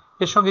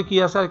এর সঙ্গে কি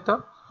আছে আরেকটা।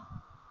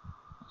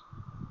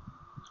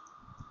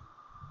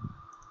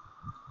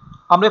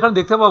 আমরা এখানে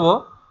দেখতে পাবো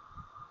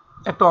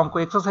একটা অঙ্ক,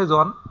 exercise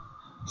 1।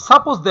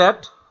 Suppose that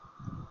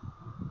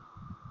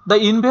the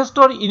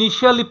investor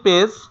initially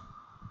page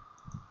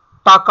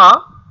টাকা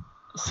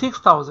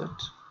 6000,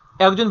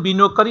 একজন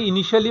বিনিয়োগকারী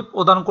ইনিশিয়ালি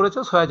প্রদান করেছে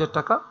 6000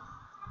 টাকা,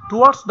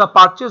 টুয়ার্ডস দ্য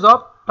পারচেজ অফ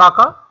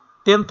টাকা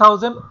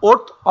 10,000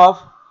 ওর্থ অফ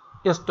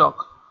স্টক।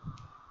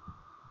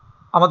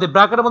 আমাদের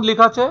ব্র্যাকেটের মধ্যে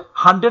লেখা আছে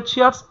 100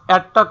 শেয়ারস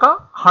অ্যাট টাকা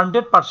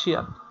 100 পার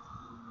শেয়ার।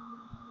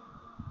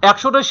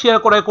 100টা শেয়ার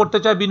ক্রয় করতে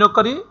চায়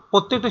বিনিয়োগকারী,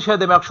 প্রত্যেকটা শেয়ার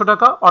দেবে 100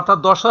 টাকা, অর্থাৎ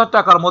 10,000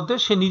 টাকার মধ্যে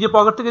সে নিজে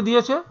পকেট থেকে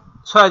দিয়েছে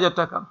 6000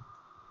 টাকা।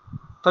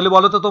 তাহলে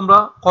বলো তো তোমরা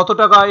কত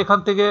টাকা এখান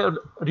থেকে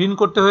ঋণ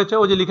করতে হয়েছে?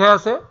 ওই যে লেখা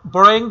আছে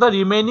borrowing the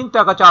remaining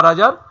টাকা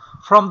 4000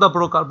 ফ্রম দ্য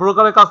ব্রোকার,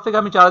 ব্রোকারের কাছ থেকে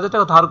আমি 4000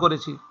 টাকা ধার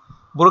করেছি,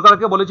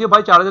 ব্রোকারকে বলেছি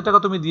ভাই 4000 টাকা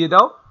তুমি দিয়ে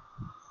দাও।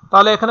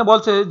 তাহলে এখানে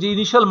বলছে যে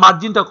ইনিশিয়াল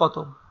মার্জিনটা কত,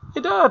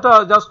 এটা একটা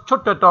জাস্ট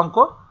ছোট্ট একটা অঙ্ক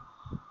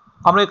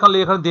আমরা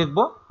এখানে দেখব।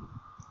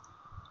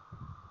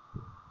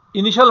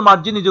 Initial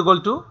margin is equal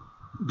to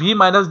V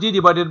minus D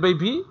divided by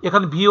V.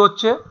 এখানে ভি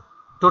হচ্ছে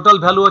টোটাল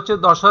ভ্যালু হচ্ছে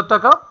 10,000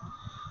 টাকা,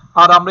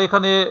 আর আমরা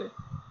এখানে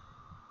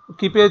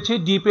কি পেয়েছি,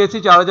 ডি পেয়েছি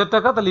 4000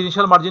 টাকা। তাহলে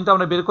ইনিশিয়াল মার্জিনটা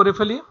আমরা বের করে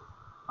ফেলি।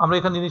 আমরা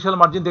এখানে ইনিশিয়াল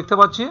মার্জিন দেখতে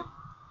পাচ্ছি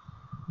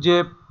যে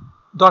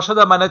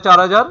 10,000 মাইনাস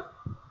 4000,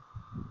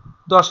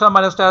 10,000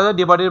 মাইনাস 4000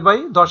 ডিভাইডেড বাই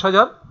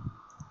 10,000।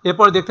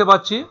 এরপরে দেখতে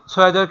পাচ্ছি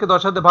 6000কে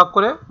 10,000 ভাগ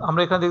করে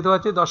আমরা এখানে দেখতে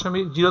পাচ্ছি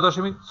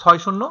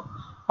 0.60,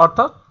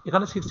 অর্থাৎ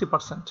এখানে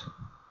 60%।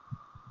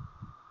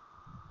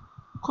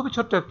 খুবই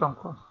ছোট্ট একটা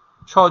অঙ্ক,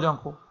 সহজ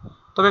অঙ্ক।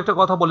 তবে একটা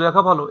কথা বলে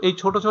রাখা ভালো, এই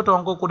ছোট ছোট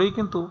অঙ্ক করেই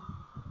কিন্তু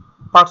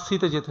পার্ট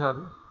সিতে যেতে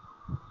হবে,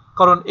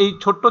 কারণ এই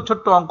ছোট্ট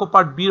ছোট্ট অঙ্ক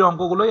পার্ট বির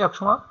অঙ্কগুলোই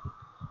একসময়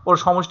ওর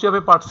সমষ্টি হবে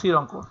পার্ট সির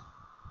অঙ্ক।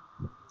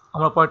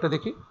 আমরা পরেরটা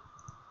দেখি।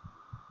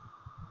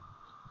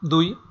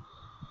 2,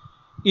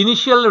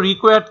 initial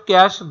required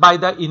cash by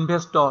the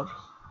investor.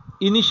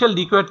 Initial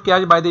required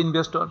cash by the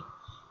investor,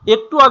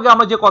 একটু আগে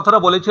আমরা যে কথাটা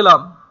বলেছিলাম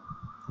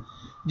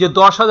যে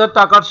 10,000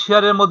 টাকার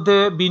শেয়ারের মধ্যে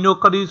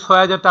বিনিয়োগকারী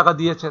 6,000 টাকা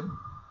দিয়েছেন।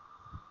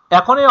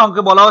 এখন এই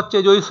অঙ্কে বলা হচ্ছে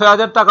যে ওই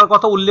 6,000 টাকার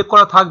কথা উল্লেখ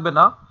করা থাকবে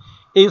না,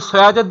 এই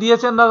 6,000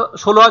 দিয়েছেন না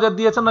 16,000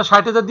 দিয়েছেন না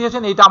 60,000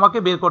 দিয়েছেন, এইটা আমাকে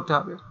বের করতে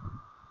হবে।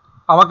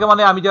 আমাকে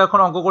মানে আমি যে এখন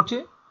অঙ্ক করছি,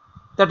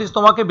 দ্যাট ইজ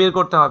তোমাকে বের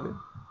করতে হবে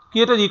কি,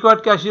 এটা required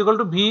cash equal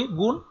to V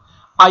গুণ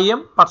IM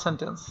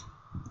পার্সেন্টেজ।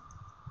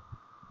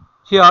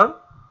 হিয়ার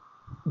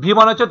ভি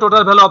মানে হচ্ছে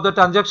total value of the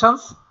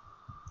transactions,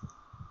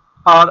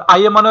 R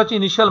IM মানে হচ্ছে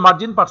ইনিশিয়াল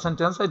মার্জিন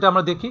পার্সেন্টেজ। এটা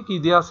আমরা দেখি কি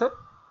দেওয়া আছে।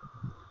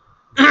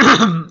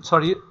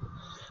 Sorry,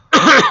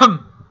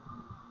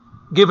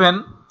 given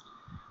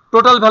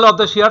total value of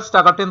the shares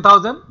টাকা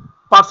 10,000,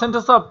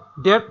 percentage of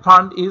debt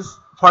fund is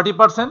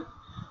 40%।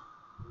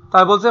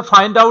 তাই বলছে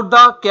find out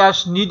the cash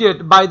needed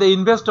by the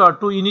investor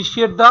to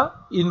initiate the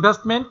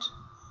investment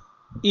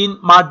in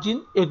margin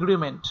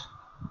agreement।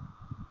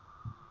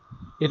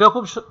 এটা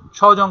খুব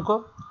সহজ অঙ্ক।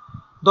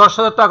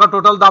 10,000 টাকা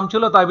টোটাল দাম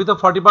ছিল, তার ভিতরে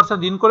 40%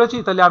 ঋণ করেছি,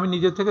 তাহলে আমি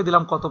নিজের থেকে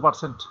দিলাম কত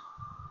পার্সেন্ট।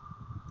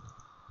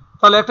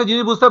 তাহলে একটা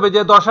জিনিস বুঝতে হবে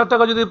যে 10,000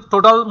 টাকা যদি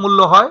টোটাল মূল্য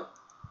হয়,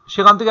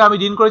 সেখান থেকে আমি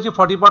ঋণ করেছি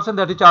 40%,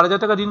 দ্যাট ইজ 4,000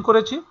 টাকা ঋণ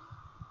করেছি,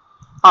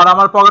 আর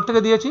আমার পকেট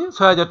থেকে দিয়েছি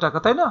 6,000 টাকা,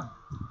 তাই না?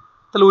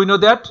 তাহলে we know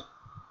that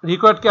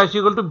required cash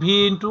equal to V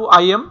into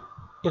IM।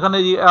 এখানে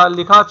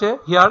লেখা আছে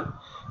here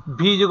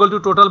V is equal to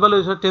total value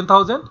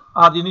 10,000,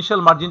 R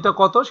initial মার্জিনটা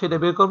কত সেটা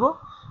বের করবো।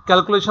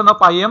 Calculation of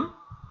IM,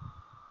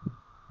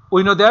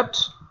 we know that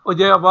ওই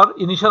যে আবার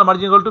initial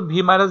margin equal to V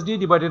minus D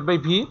divided by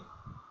V.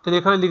 তাহলে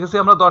এখানে লিখেছি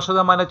আমরা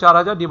 10,000 মাইনাস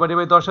 4,000 ডিভাইডেড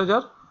বাই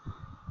 10,000।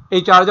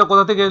 এই 4,000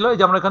 কোথা থেকে এলো? এই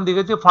যে আমরা এখানে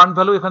দেখেছি ফান্ড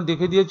ভ্যালু এখানে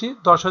দেখে দিয়েছি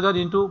 10,000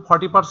 ইন্টু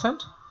 40%।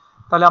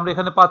 তাহলে আমরা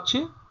এখানে পাচ্ছি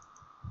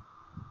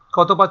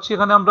কত পাচ্ছি,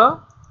 এখানে আমরা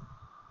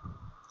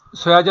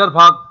 6,000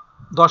 ভাগ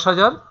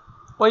 10,000,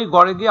 ওই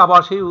গড়ে গিয়ে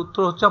আবার সেই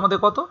উত্তর হচ্ছে আমাদের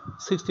কত,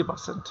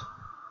 60%।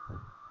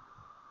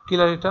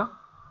 ক্লিয়ার এটা?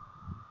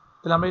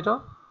 তাহলে আমরা এটা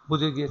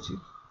বুঝে গিয়েছি।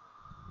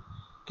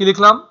 কি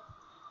লিখলাম?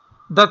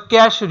 The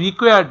cash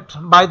required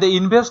by the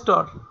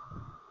investor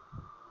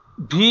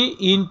V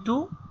into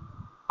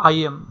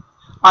IM।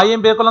 IM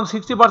বের করলাম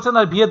 60%,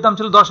 আর ভি এর দাম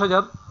ছিল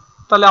 10,000,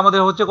 তাহলে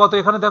আমাদের হচ্ছে কত,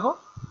 এখানে দেখো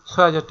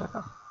 6,000 টাকা।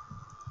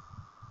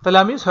 তাহলে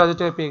আমি 6,000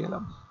 টাকা পেয়ে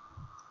গেলাম।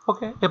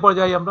 ওকে, এরপর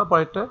যাই আমরা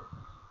পরেরটা।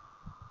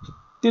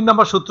 3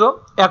 নম্বর সূত্র,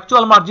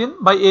 actual margin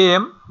by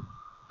AM।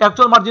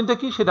 Actual মার্জিনটা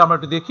কি সেটা আমরা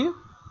একটু দেখি।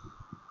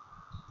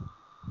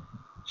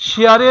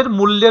 শেয়ারের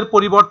মূল্যের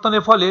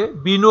পরিবর্তনের ফলে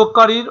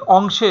বিনিয়োগকারীর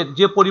অংশের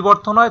যে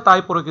পরিবর্তন হয়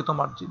তাই প্রকৃত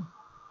মার্জিন।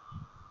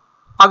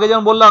 আগে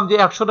যেমন বললাম যে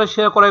 100টা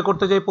শেয়ার ক্রয়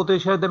করতে চাই, প্রতি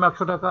শেয়ারের দাম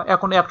 100 টাকা,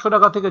 এখন 100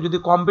 টাকা থেকে যদি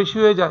কম বেশি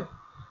হয়ে যায়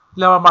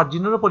তাহলে আমার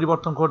মার্জিনেরও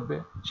পরিবর্তন ঘটবে,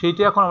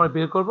 সেইটাই এখন আমরা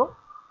বের করব।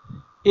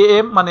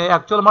 AM মানে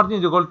actual margin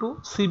is equal to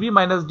CB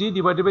minus D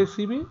divided by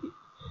CB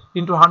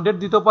into 100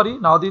 দিতে পারি,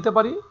 নাও দিতে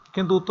পারি,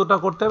 কিন্তু উত্তরটা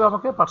করতে হবে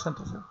আমাকে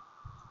পার্সেন্টেজে।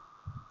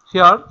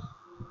 হিয়ার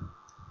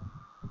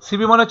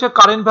সিবি মানে হচ্ছে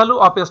কারেন্ট ভ্যালু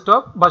অফ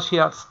স্টক বা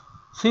শেয়ারস।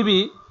 সিবি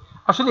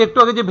আসলে একটু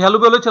আগে যে ভ্যালু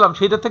বলেছিলাম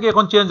সেটা থেকে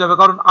এখন চেঞ্জ হবে,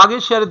 কারণ আগে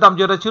শেয়ারের দাম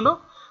যেটা ছিল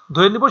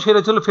ধরে নিব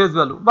সেটা ছিল ফেস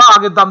ভ্যালু বা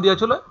আগের দাম দেওয়া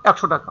ছিল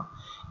 100 টাকা।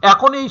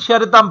 এখন এই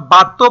শেয়ারের দাম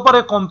বাড়তেও পারে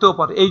কমতেও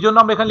পারে, এই জন্য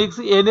আমরা এখানে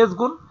লিখছি এনএস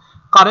গুণ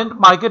current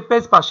market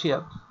price per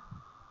share.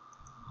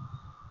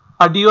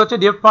 আর ডি হচ্ছে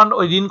ডেপ্ট ফান্ড,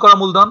 ওই ঋণ করা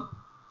মূলধন।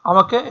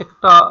 আমাকে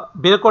একটা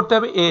বের করতে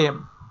হবে এএম।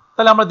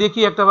 তাহলে আমরা দেখি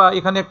একটা,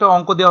 এখানে একটা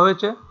অঙ্ক দেওয়া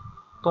হয়েছে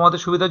তোমাদের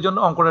সুবিধার জন্য,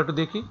 অঙ্কটা একটু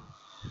দেখি।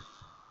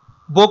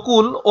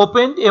 বকুল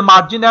opened A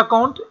margin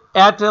account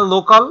at a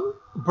local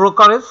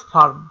brokerage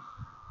firm.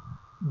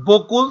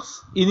 Bokul's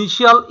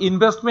initial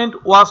investment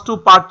was to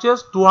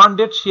purchase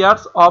 200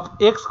 shares of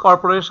X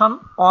corporation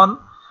on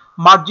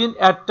margin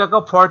at টাকা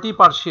 40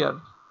 per share.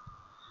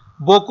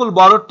 Bokul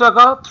borrowed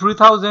টাকা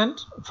 3000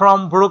 from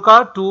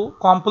broker to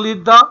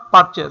complete the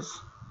purchase.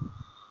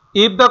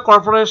 If the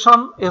corporation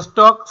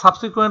stock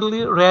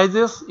subsequently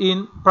rises in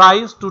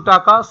price to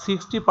টাকা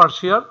 60 per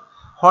share,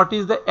 what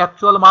is the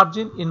actual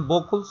margin in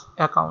Bokul's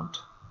account?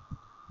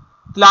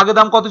 তাহলে আগে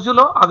দাম কত ছিল?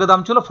 আগে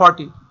দাম ছিল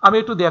 40। আমি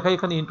একটু দেখাই,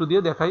 এখানে ইনটু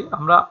দিয়ে দেখাই।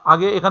 আমরা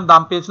আগে এখানে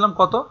দাম পেয়েছিলাম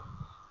কত?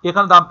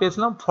 এখানে দাম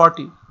পেয়েছিলাম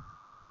 40।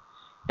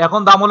 এখন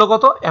দাম হলো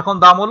কত? এখন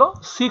দাম হলো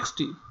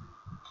 60।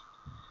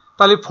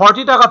 তাহলে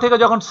 40 টাকা থেকে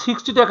যখন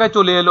 60 টাকায়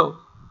চলে এলো,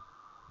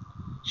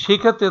 সেই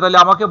ক্ষেত্রে তাহলে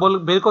আমাকে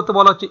বের করতে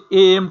বলা হচ্ছে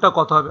এএমটা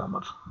কত হবে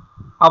আমার।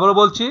 আবারও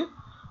বলছি,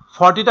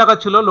 40 টাকা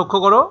ছিল, লক্ষ্য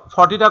করো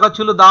 40 টাকা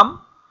ছিল দাম,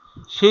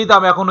 সেই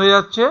দাম এখন হয়ে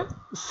যাচ্ছে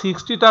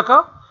 60 টাকা।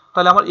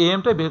 তাহলে আমার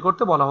এএমটা বের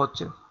করতে বলা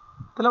হচ্ছে।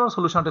 তাহলে আমরা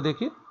সলিউশনটা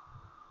দেখি।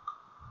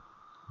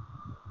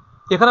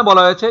 এখানে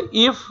বলা হয়েছে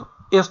if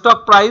stock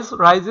price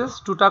rises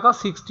to টাকা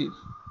 60,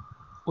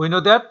 we know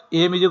that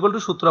M is equal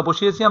to, সূত্র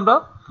বসিয়েছি আমরা।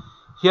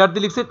 হিয়ার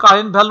দিয়ে লিখছি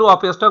কারেন্ট ভ্যালু অফ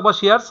স্টক বা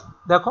শেয়ারস।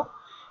 দেখো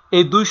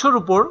এই 200-র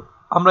উপর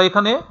আমরা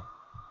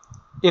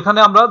এখানে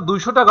আমরা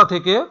 200 টাকা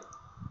থেকে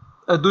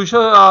 200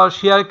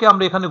 শেয়ারকে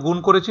আমরা এখানে গুণ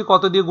করেছি।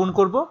 কত দিয়ে গুণ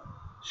করব?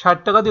 60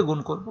 টাকা দিয়ে গুণ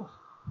করব,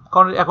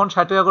 কারণ এখন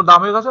 60 টাকা করে দাম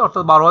হয়ে গেছে,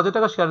 অর্থাৎ 12,000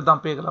 টাকা শেয়ারের দাম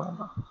পেয়ে গেলাম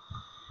আমরা।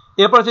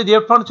 এরপর হচ্ছে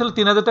ডেপ্ট ফান্ড ছিল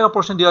 3000 টাকা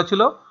পোর্শন দেওয়া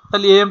ছিল,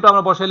 তাহলে এএমটা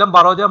আমরা বসাইলাম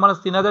 12,000 মানে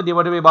 3000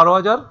 ডিভাইডেড বাই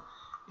 12,000।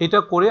 এটা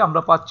করে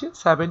আমরা পাচ্ছি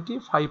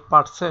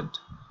 75%,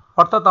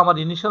 অর্থাৎ আমার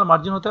ইনিশিয়াল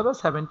মার্জিন হতে হবে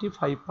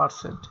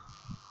 75%।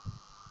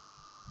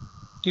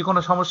 কি কোনো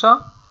সমস্যা?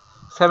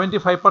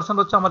 75%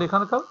 হচ্ছে আমার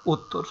এখানকার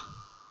উত্তর।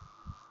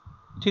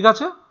 ঠিক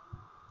আছে,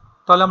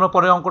 তাহলে আমরা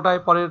পরের অঙ্কটায়,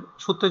 পরের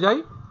সূত্রে যাই।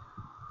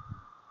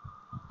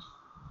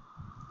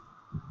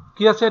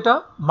 কি আছে এটা?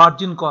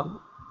 Margin call,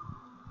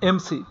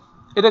 MC.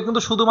 এটা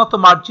কিন্তু শুধুমাত্র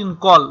মার্জিন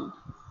কল।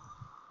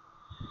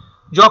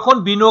 যখন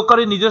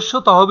বিনিয়োগকারী নিজস্ব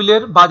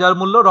তহবিলের বাজার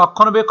মূল্য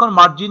রক্ষণাবেক্ষণ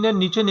মার্জিনের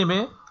নিচে নেমে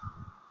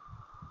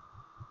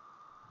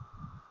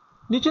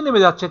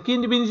যাচ্ছে। কি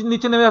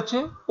নিচে নেমে যাচ্ছে?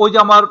 ওই যে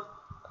আমার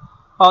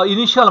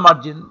ইনিশিয়াল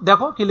মার্জিন।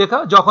 দেখো কি লেখা,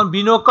 যখন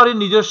বিনিয়োগকারী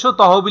নিজস্ব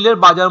তহবিলের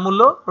বাজার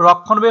মূল্য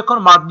রক্ষণাবেক্ষণ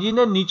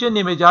মার্জিনের নিচে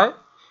নেমে যায়।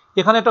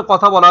 এখানে একটা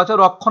কথা বলা আছে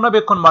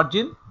রক্ষণাবেক্ষণ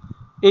মার্জিন,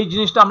 এই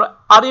জিনিসটা আমরা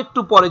আর একটু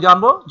পরে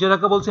জানবো,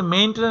 যেটাকে বলছে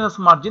মেইনটেনেন্স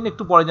মার্জিন,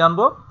 একটু পরে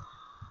জানবো।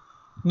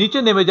 নিচে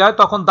নেমে যায়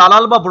তখন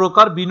দালাল বা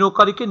ব্রোকার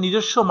বিনিয়োগকারীকে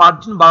নিজস্ব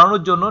মার্জিন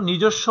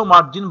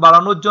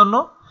বাড়ানোর জন্য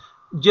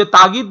যে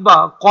তাগিদ বা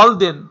কল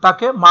দেন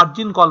তাকে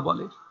মার্জিন কল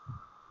বলে।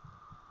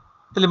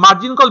 তাহলে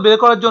মার্জিন কল বের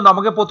করার জন্য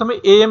আমাকে প্রথমে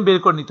এএম বের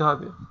করে নিতে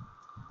হবে।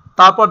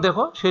 তারপর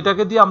দেখো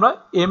সেটাকে দিয়ে আমরা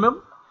এমএম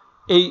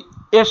এই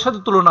এর সাথে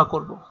তুলনা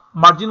করব।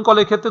 মার্জিন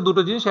কলের ক্ষেত্রে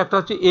দুটো জিনিস, একটা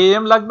হচ্ছে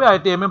এএম লাগবে আর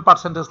একটা এমএম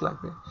পার্সেন্টেজ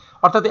লাগবে,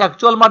 অর্থাৎ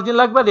অ্যাকচুয়াল মার্জিন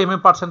লাগবে আর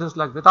এমএম পার্সেন্টেজ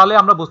লাগবে। তাহলে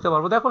আমরা বুঝতে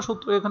পারবো। দেখো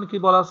সূত্র এখানে কি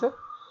বলা আছে,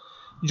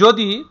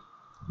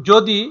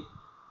 যদি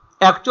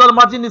actual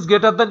margin is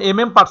greater than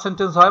MM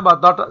percentage হয়, বা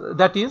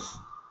দ্যাট ইজ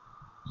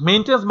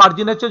মেইনটেন্স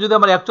মার্জিনের চেয়ে যদি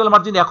আমার অ্যাকচুয়াল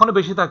মার্জিন এখনো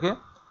বেশি থাকে,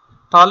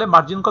 তাহলে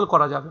মার্জিন কল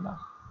করা যাবে না।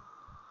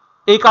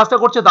 এই কাজটা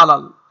করছে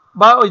দালাল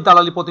বা ওই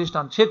দালালি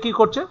প্রতিষ্ঠান। সে কি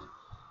করছে?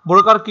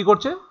 ব্রোকার কি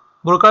করছে?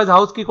 ব্রোকারেজ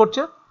হাউস কি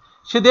করছে?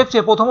 সে দেখছে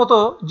প্রথমত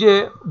যে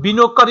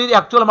বিনিয়োগকারীর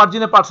অ্যাকচুয়াল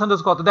মার্জিনের পার্সেন্টেজ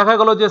কত, দেখা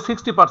গেল যে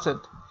 60%,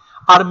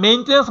 আর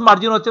মেইনটেন্স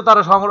মার্জিন হচ্ছে,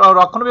 তারা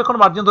রক্ষণাবেক্ষণ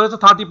মার্জিন ধরেছে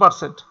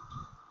 30%,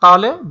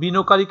 তাহলে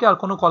বিনিয়োগকারীকে আর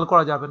কোনো কল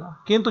করা যাবে না।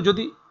 কিন্তু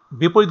যদি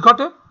বিপরীত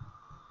ঘটে,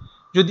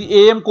 যদি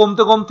এএম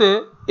কমতে কমতে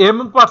এম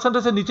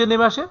পার্সেন্টেজের নিচে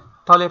নেমে আসে,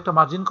 তাহলে একটা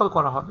মার্জিন কল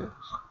করা হবে।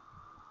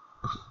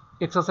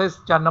 এক্সারসাইজ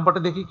 4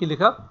 নম্বরটা দেখি কি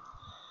লেখা।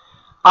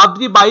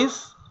 Adri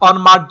buys on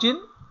margin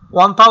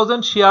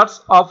 1000 shares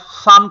of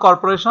Sun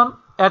Corporation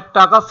at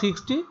টাকা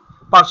 60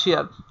 per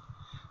share.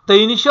 The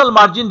initial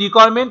margin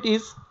requirement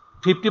is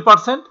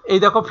 50%. এই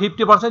দেখো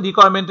 50%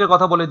 রিকোয়ারমেন্টের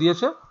কথা বলে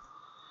দিয়েছে।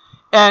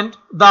 And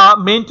the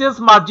maintenance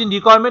margin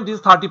requirement is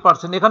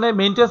 30%. এখানে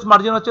মেইনটেন্স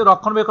মার্জিন হচ্ছে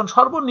রক্ষণাবেক্ষণ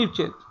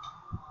সর্বনিম্ন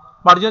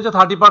মার্জিন হচ্ছে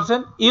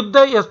 30%. If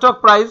the stock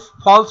price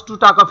falls to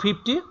টাকা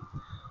 50,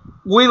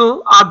 will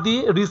Adri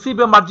receive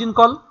a margin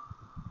call?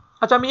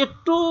 আচ্ছা, আমি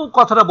একটু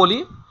কথাটা বলি।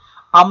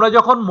 আমরা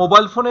যখন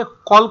মোবাইল ফোনে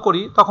কল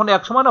করি তখন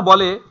একসময় না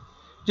বলে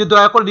যে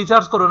দয়া করে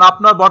রিচার্জ করুন,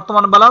 আপনার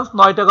বর্তমান ব্যালেন্স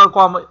 9 টাকার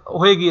কম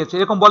হয়ে গিয়েছে,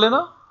 এরকম বলে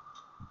না?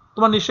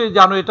 তোমরা নিশ্চয়ই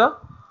জানো এটা।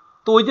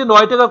 তো ওই যে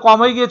 9 টাকা কম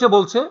হয়ে গিয়েছে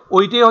বলছে,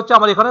 ওইটাই হচ্ছে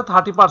আমার এখানে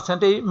 30%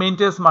 এই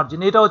মেইনটেন্স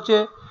মার্জিন। এটা হচ্ছে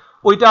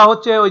ওইটা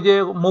হচ্ছে ওই যে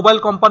মোবাইল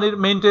কোম্পানির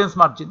মেইনটেন্স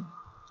মার্জিন।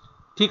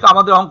 ঠিক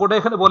আমাদের অঙ্কটা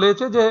এখানে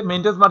বলেছে যে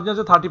মেইনটেন্স মার্জিন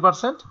হচ্ছে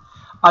 30%,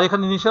 আর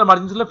এখানে ইনিশিয়াল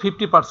মার্জিন ছিল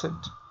 50%।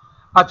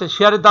 আচ্ছা,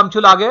 শেয়ারের দাম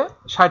ছিল আগে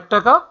 60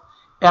 টাকা,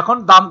 এখন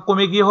দাম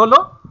কমে গিয়ে হলো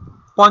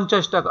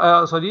 50 টাকা,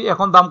 সরি,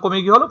 এখন দাম কমে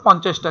গিয়ে হলো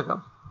 50 টাকা।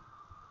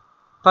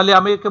 তাহলে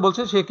আমি একে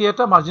বলছি সে কি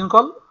একটা মার্জিন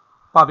কল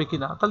পাবে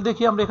কিনা। তাহলে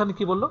দেখি আমরা এখানে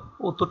কি বললো,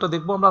 উত্তরটা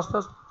দেখবো আমরা আস্তে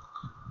আস্তে।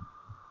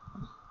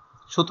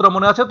 সূত্র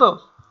মনে আছে তো?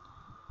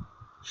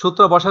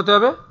 সূত্র বসাতে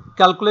হবে,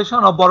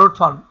 ক্যালকুলেশন অফ বরোড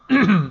ফান্ড।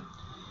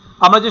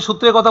 আমরা যে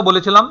সূত্রের কথা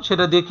বলেছিলাম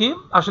সেটা দেখি।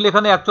 আসলে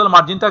এখানে অ্যাকচুয়াল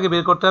মার্জিনটা আগে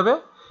বের করতে হবে।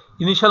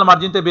 ইনিশিয়াল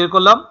মার্জিনটা বের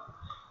করলাম।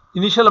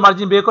 ইনিশিয়াল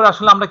মার্জিন বের করে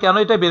আসলে আমরা কেন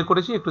এটা বের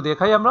করেছি একটু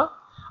দেখাই আমরা।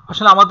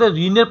 আসলে আমাদের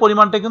ঋণের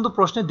পরিমাণটা কিন্তু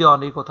প্রশ্নে দেওয়া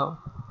নেই কোথাও।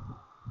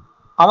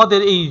 আমাদের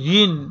এই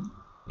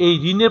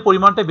ঋণের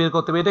পরিমাণটা বের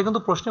করতে হবে, এটা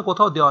কিন্তু প্রশ্নে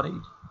কোথাও দেওয়া নেই।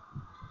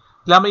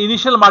 তাহলে আমরা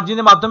ইনিশিয়াল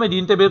মার্জিনের মাধ্যমে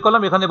ঋণটা বের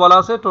করলাম। এখানে বলা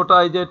আছে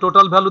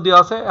টোটাল ভ্যালু দেওয়া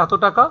আছে এত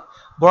টাকা,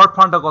 বরড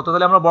ফান্ডটা কত।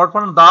 তাহলে আমরা বরড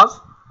ফান্ড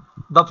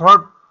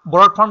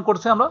বরড ফান্ড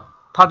করছে আমরা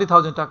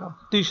 30,000 টাকা,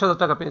 30,000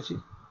 টাকা পেয়েছি।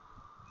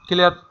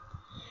 ক্লিয়ার?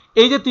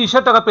 এই যে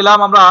 30,000 টাকা পেলাম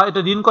আমরা,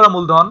 এটা ঋণ করা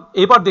মূলধন।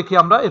 এবার দেখি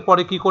আমরা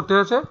এরপরে কি করতে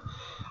হয়েছে।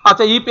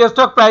 আচ্ছা, if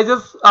stock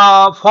prices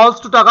false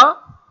two টাকা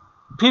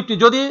 50,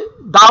 যদি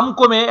দাম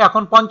কমে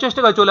এখন 50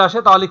 টাকায় চলে আসে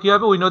তাহলে কি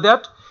হবে, we know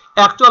that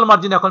actual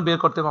margin এখন বের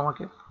করতে হবে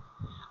আমাকে।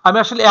 আমি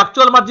আসলে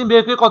অ্যাকচুয়াল মার্জিন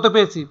বের করে কত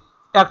পেয়েছি,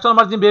 অ্যাকচুয়াল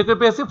মার্জিন বের করে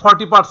পেয়েছি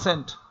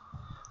 40%।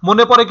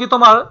 মনে পড়ে কি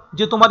তোমার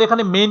যে তোমার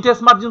এখানে মেইনটেন্স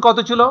মার্জিন কত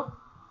ছিল?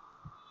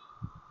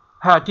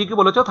 হ্যাঁ, ঠিকই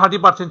বলেছো,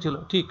 30% ছিল।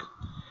 ঠিক,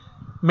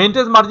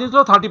 মেইনটেন্স মার্জিন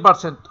ছিল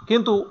 30%,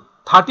 কিন্তু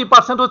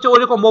 30% হচ্ছে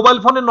ওইরকম মোবাইল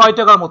ফোনের 9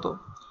 টাকার মতো।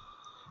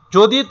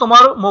 যদি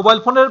তোমার মোবাইল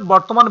ফোনের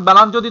বর্তমান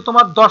ব্যালেন্স যদি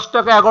তোমার 10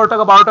 টাকা, 11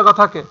 টাকা, 12 টাকা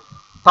থাকে,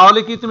 তাহলে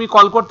কি তুমি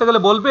কল করতে গেলে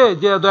বলবে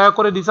যে দয়া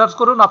করে রিচার্জ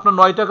করুন, আপনার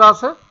 9 টাকা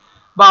আছে,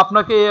 বা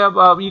আপনাকে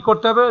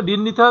করতে হবে,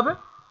 ঋণ নিতে হবে?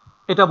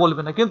 এটা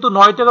বলবে না। কিন্তু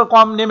 9 টাকার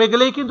কম নেমে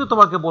গেলেই কিন্তু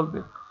তোমাকে বলবে।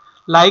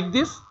 লাইক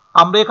দিস,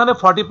 আমরা এখানে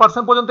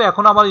 40% পর্যন্ত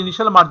এখন আমার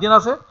ইনিশিয়াল মার্জিন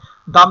আছে।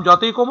 দাম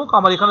যতই কমুক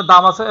আমার এখানে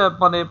দাম আছে,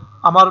 মানে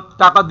আমার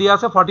টাকা দিয়ে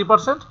আছে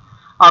 40%,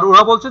 আর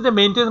ওরা বলছে যে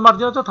মেইনটেন্স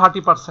মার্জিন হচ্ছে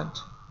 30%,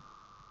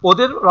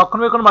 ওদের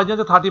রক্ষণাবেক্ষণ মার্জিন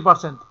হচ্ছে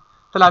 30%।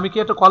 তাহলে আমি কি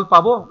একটা কল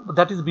পাবো?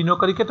 দ্যাট ইজ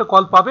বিনিয়োগকারী কি একটা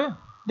কল পাবে?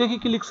 দেখি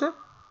কি লিখছে।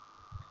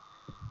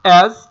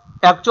 As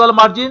actual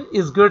margin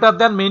is greater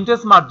than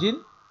maintenance margin,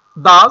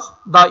 Das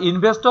the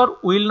investor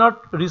will not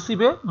receive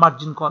a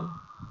margin call.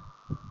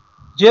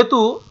 যেহেতু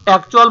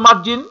অ্যাকচুয়াল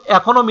মার্জিন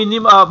এখনো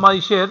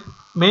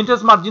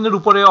মেইনটেন্স মার্জিনের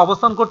উপরে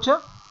অবস্থান করছে,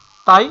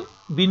 তাই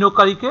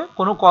বিনিয়োগকারীকে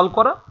কোনো কল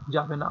করা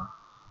যাবে না।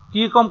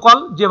 কীরকম কল,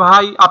 যে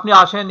ভাই আপনি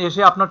আসেন,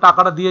 এসে আপনার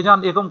টাকাটা দিয়ে যান,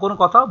 এরকম কোনো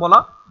কথা বলা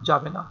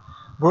যাবে না।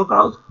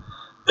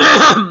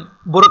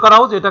 ব্রোকার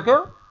হাউস এটাকে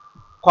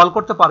কল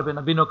করতে পারবে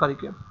না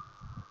বিনিয়োগকারীকে।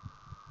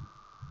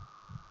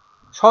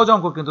 সহজ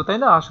অঙ্ক কিন্তু, তাই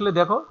না? আসলে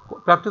দেখো,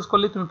 প্র্যাকটিস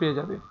করলে তুমি পেয়ে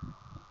যাবে।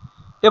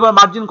 এবার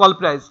মার্জিন কল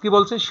প্রাইস কি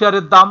বলছে,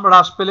 শেয়ারের দাম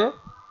হ্রাস পেলে,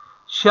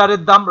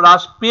 শেয়ারের দাম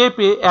হ্রাস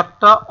পেয়ে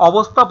একটা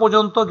অবস্থা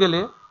পর্যন্ত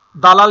গেলে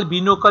দালাল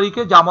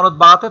বিনিয়োগকারীকে জামানত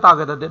বাড়াতে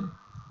তাগিদ দেন।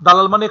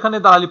 দালাল মানে এখানে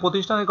দালালি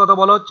প্রতিষ্ঠানের কথা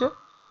বলা হচ্ছে।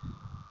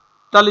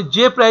 তাহলে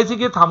যে প্রাইসে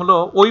গিয়ে থামলো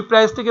ওই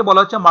প্রাইস থেকে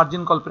বলা হচ্ছে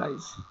মার্জিন কল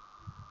প্রাইস।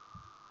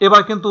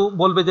 এবার কিন্তু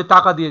বলবে যে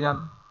টাকা দিয়ে যান।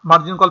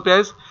 মার্জিন কল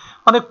প্রাইস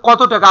মানে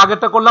কত টাকা,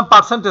 আগেরটা করলাম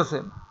পার্সেন্টেজে,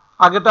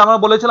 আগেরটা আমরা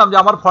বলেছিলাম যে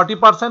আমার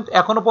 40%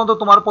 এখনো পর্যন্ত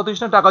তোমার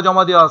প্রতিষ্ঠানে টাকা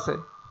জমা দেওয়া আছে,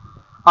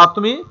 আর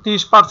তুমি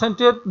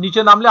 30%-এর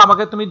নিচে নামলে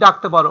আমাকে তুমি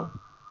ডাকতে পারো,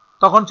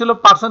 তখন ছিল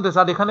পার্সেন্টেজ।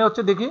 আর এখানে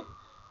হচ্ছে দেখি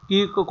কি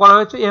করা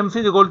হয়েছে, MC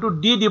equal to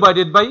D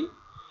divided by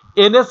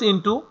NS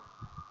into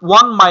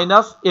 1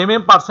 minus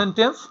MM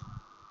percentage.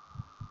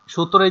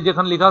 সূত্রে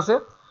যেখানে লেখা আছে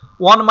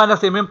 1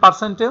 মাইনাস এমএম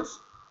পার্সেন্টেজ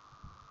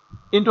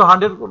ইন্টু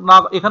 100 না,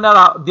 এখানে আর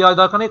দেওয়া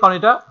দরকার নেই, কারণ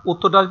এটা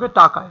উত্তরটা আসবে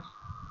টাকায়।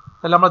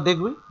 তাহলে আমরা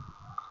দেখবই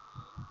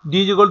ডি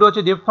ইকুয়াল টু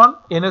হচ্ছে ডেট ফান্ড,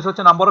 এনএস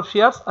হচ্ছে number of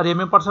shares, R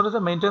MM percentage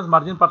হচ্ছে মেইনটেন্স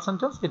মার্জিন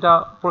পার্সেন্টেজ। এটা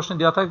প্রশ্নে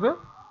দেওয়া থাকবে।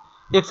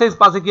 এক্সারসাইজ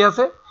পাশে কি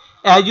আছে,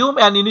 assume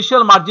an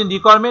initial margin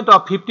requirement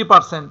of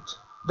 50%।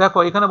 দেখো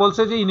এখানে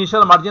বলছে যে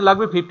ইনিশিয়াল মার্জিন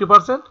লাগবে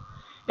 50%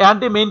 and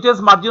a maintenance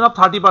margin of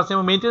 30%,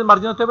 এবং মেইনটেন্স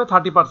মার্জিন হতে হবে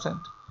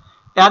 30%।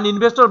 An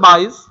investor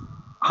বাইজ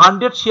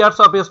 100 shares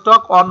of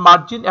stock on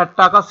margin at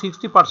টাকা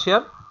 60 পার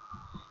শেয়ার।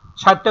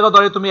 60 টাকা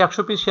দরে তুমি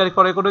 100 পিস শেয়ার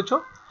ক্রয় করেছো।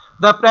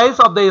 The price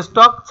of the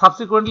stock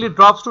subsequently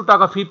drops two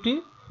টাকা 50,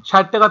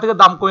 60 টাকা থেকে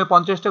দাম কমে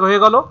 50 টাকা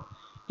হয়ে গেল।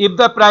 If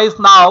the price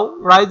now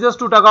rises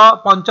to টাকা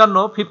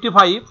 55,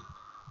 55,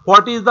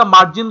 what is the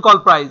margin call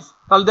price.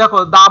 তাহলে দেখো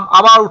দাম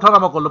আবার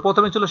উঠানামা করলো,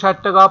 প্রথমে ছিল 60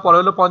 টাকা, পরে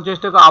হলো 50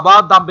 টাকা, আবার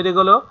দাম বেড়ে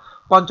গেল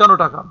 55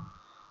 টাকা।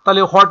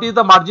 তাহলে what is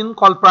the margin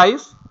call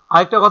price.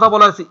 আরেকটা কথা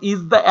বলা হয়েছে, is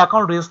the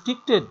account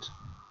restricted,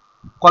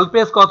 call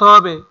price কত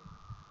হবে,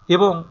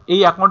 এবং এই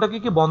অ্যাকাউন্টটাকে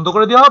কি বন্ধ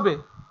করে দেওয়া হবে,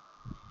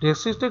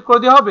 রেস্ট্রিক্টেড করে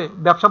দেওয়া হবে,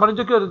 ব্যবসা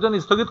বাণিজ্য কি জন্য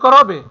স্থগিত করা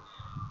হবে।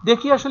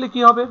 দেখি আসলে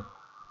কি হবে।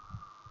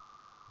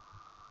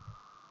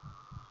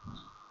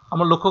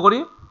 আমরা লক্ষ্য করি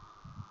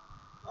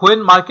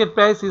হোয়েন মার্কেট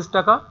প্রাইস ইজ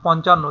টাকা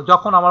 55,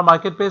 যখন আমার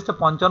মার্কেট প্রাইসটা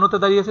 55-তে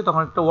দাঁড়িয়েছে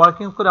তখন একটা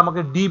ওয়ার্কিং করে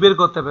আমাকে ডি বের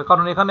করতে হবে,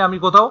 কারণ এখানে আমি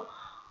কোথাও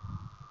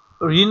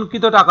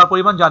ঋণকৃত টাকার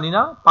পরিমাণ জানি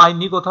না,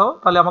 পাইনি কোথাও,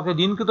 তাহলে আমাকে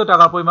ঋণকৃত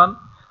টাকার পরিমাণ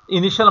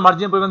ইনিশিয়াল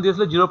মার্জিনের পরিমাণ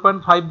দিয়েছিল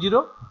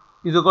 0.50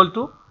 ইজ ইকুয়াল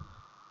টু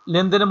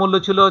লেনদেনের মূল্য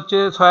ছিল হচ্ছে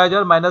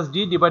 6000 মাইনাস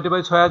ডি ডিভাইডেড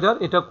বাই 6000।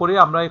 এটা করে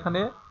আমরা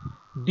এখানে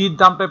ডির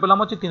দামটা পেলাম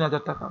হচ্ছে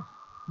 3000 টাকা।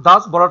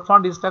 দাস বরড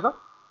ফান্ড ইজ টাকা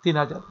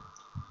 3000।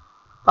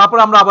 তারপর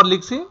আমরা আবার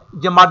লিখছি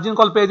যে মার্জিন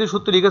কল পেজের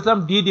সূত্র লিখেছিলাম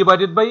D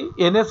divided by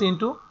NS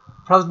into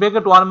first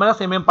bracket 1 minus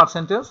MM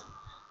percentage.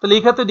 তাহলে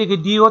এই ক্ষেত্রে দেখি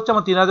ডি হচ্ছে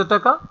আমার 3000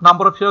 টাকা,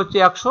 নাম্বার অফ শেয়ার হচ্ছে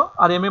 100,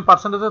 আর এমএম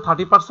পার্সেন্টেজ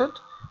 30%,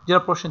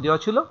 যেটা প্রশ্নে দেওয়া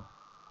ছিল।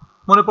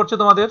 মনে পড়ছে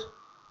তোমাদের?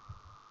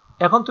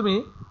 এখন তুমি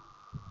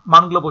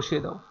মানগুলো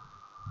বসিয়ে দাও।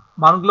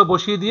 মানগুলো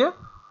বসিয়ে দিয়ে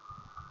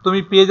তুমি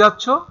পেয়ে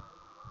যাচ্ছ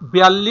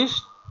 42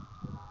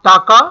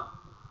 টাকা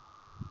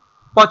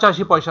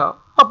 85 পয়সা,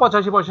 বা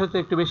 85 পয়সা হচ্ছে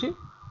একটু বেশি,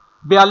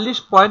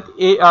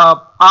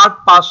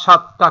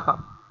 42.857 টাকা।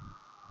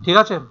 ঠিক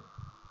আছে,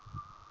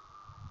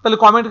 তাহলে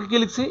কমেন্টে কি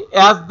লিখছি?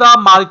 As the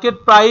market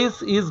price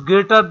is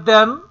greater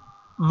than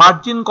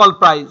margin call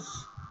price,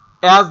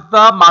 as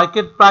the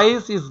market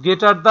price is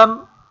greater than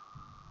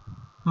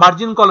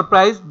margin call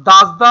price,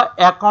 Das the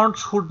account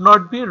should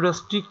not be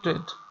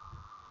restricted.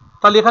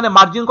 তাহলে এখানে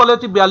মার্জিন কলে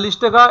হচ্ছে 42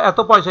 টাকা এত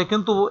পয়সা,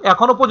 কিন্তু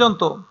এখনো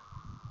পর্যন্ত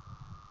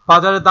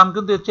বাজারের দাম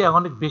কিন্তু এর চেয়ে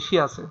অনেক বেশি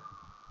আছে।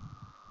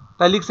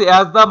 তাই লিখছে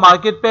as the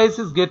market price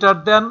is greater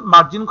than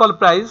margin call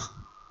price,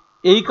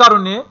 এই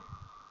কারণে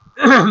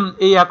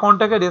এই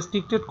অ্যাকাউন্টটাকে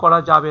রেস্ট্রিক্টেড করা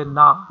যাবে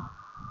না,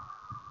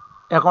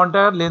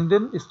 অ্যাকাউন্টটার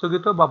লেনদেন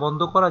স্থগিত বা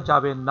বন্ধ করা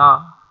যাবে না।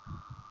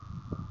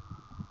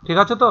 ঠিক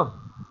আছে তো?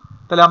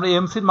 তাহলে আমরা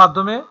এমসির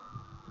মাধ্যমে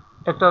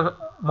একটা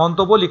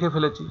মন্তব্য লিখে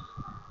ফেলেছি।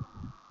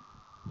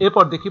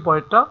 এরপর দেখি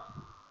পরেরটা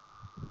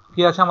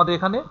কি আছে আমাদের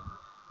এখানে,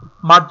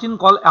 মার্জিন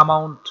কল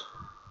অ্যামাউন্ট।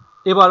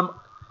 এবার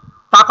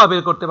টাকা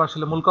বের করতে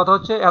পারছিল। মূল কথা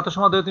হচ্ছে এত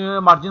সময় ধরে তুমি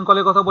মার্জিন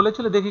কলের কথা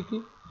বলেছিলে, দেখি কি,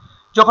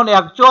 যখন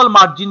অ্যাকচুয়াল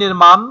মার্জিনের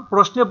মান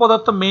প্রশ্নে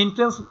প্রদত্ত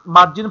মেইনটেন্স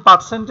মার্জিন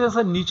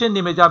পার্সেন্টেজের নিচে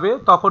নেমে যাবে,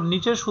 তখন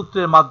নিচের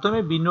সূত্রের মাধ্যমে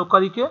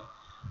বিনিয়োগকারীকে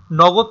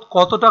নগদ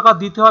কত টাকা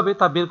দিতে হবে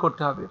তা বের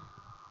করতে হবে।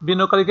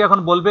 বিনিয়োগকারীকে এখন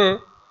বলবে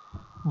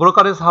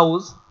ব্রোকারেজ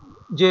হাউস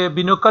যে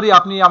বিনিয়োগকারী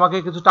আপনি আমাকে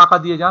কিছু টাকা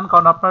দিয়ে যান,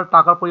 কারণ আপনার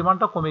টাকার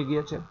পরিমাণটা কমে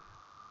গিয়েছে।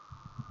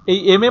 এই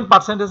এমএম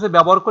পার্সেন্টেজে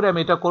ব্যবহার করে আমি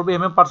এটা করবো।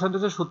 এমএম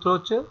পার্সেন্টেজের সূত্র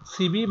হচ্ছে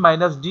CB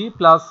minus D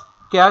plus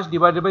cash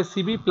divided by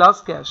CB plus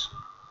cash.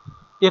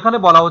 এখানে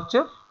বলা হচ্ছে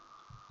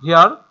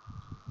here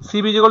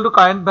CB is equal to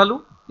current value,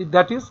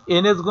 that is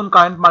NS গুণ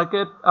current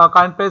market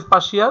current price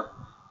per share,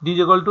 D is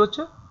equal to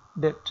হচ্ছে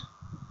date.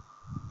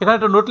 এখানে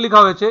একটা note লেখা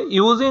হয়েছে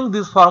using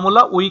this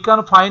formula we can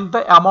find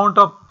the amount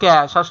of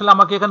cash. আসলে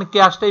আমাকে এখানে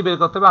ক্যাশটাই বের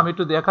করতে হবে। আমি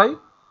একটু দেখাই,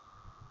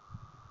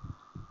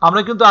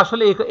 আমরা কিন্তু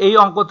আসলে এই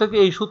অঙ্ক থেকে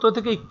এই সূত্র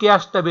থেকে এই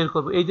ক্যাশটা বের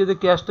করব। এই যে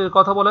ক্যাশটার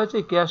কথা বলা হয়েছে,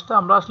 এই ক্যাশটা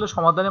আমরা আসলে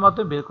সমাধানের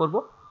মাধ্যমে বের করব।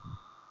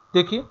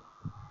 দেখি,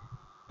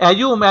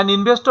 assume an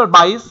investor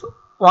buys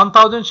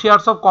 1000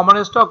 shares of common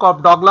stock of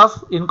Douglas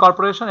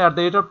Incorporation at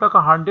the rate of টাকা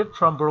 100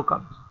 from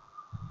broker,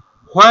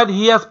 where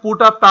he has put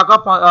up টাকা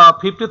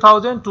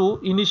 50,000 to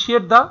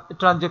initiate the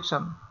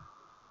transaction.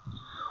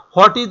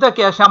 What is the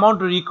cash amount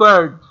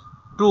required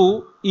to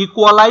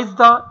equalize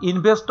the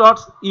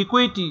investor's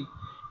equity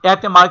at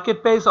a market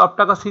price of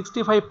টাকা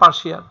 65 per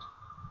share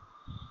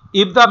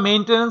if the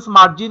maintenance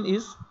margin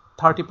is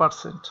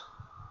 30%?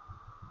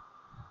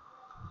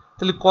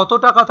 তাহলে কত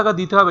টাকা টাকা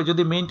দিতে হবে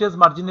যদি maintenance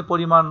মার্জিনের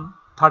পরিমাণ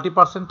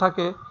 30%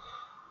 থাকে,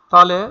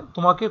 তাহলে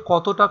তোমাকে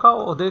কত টাকা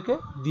ওদেরকে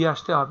দিয়ে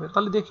আসতে হবে।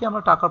 তাহলে দেখি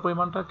আমরা টাকার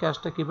পরিমাণটা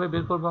ক্যাশটা কীভাবে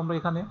বের করবো। আমরা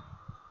এখানে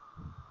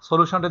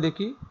সলিউশনটা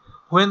দেখি।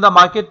 when the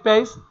market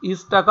price is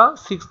টাকা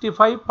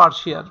 65 per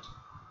share,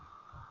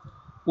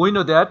 we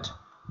know that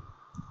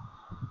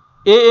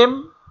AM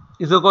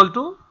is equal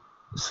to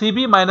CB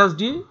minus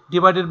D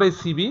divided by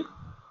CB.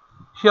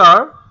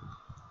 here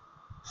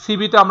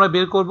CB টা আমরা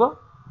বের করব।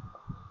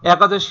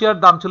 1000 শেয়ার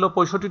দাম ছিল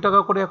 65 টাকা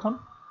করে, এখন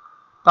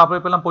তারপরে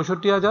পেলাম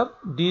 65,000,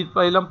 ডি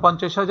পাইলাম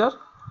 50,000,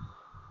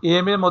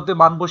 এম এর মধ্যে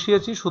মান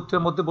বসিয়েছি,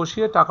 সূত্রের মধ্যে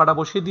বসিয়ে টাকাটা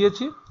বসিয়ে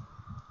দিয়েছি।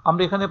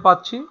 আমরা এখানে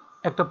পাচ্ছি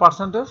একটা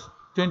পার্সেন্টেজ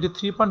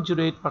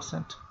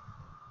 23.08%।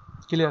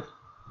 ক্লিয়ার?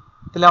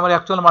 তাহলে আমার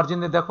অ্যাকচুয়াল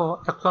মার্জিনে দেখো,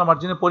 অ্যাকচুয়াল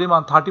মার্জিনের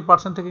পরিমাণ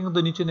 30% থেকে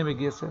কিন্তু নিচে নেমে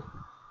গিয়েছে,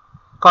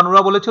 কারণ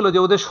ওরা বলেছিল যে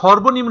ওদের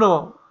সর্বনিম্ন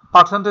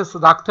পার্সেন্টেজ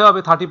রাখতে হবে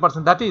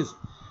 30%, দ্যাট ইজ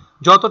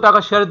যত টাকা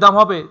শেয়ারের দাম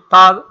হবে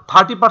তার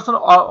 30%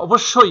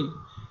 অবশ্যই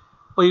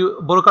ওই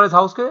ব্রোকারেজ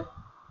হাউসকে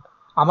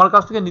আমার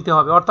কাছ থেকে নিতে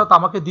হবে, অর্থাৎ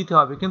আমাকে দিতে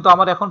হবে। কিন্তু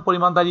আমার এখন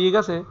পরিমাণ দাঁড়িয়ে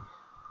গেছে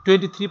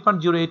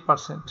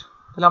 23.08%।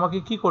 তাহলে আমাকে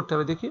কি করতে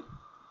হবে দেখি,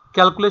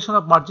 calculation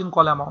of margin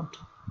call amount.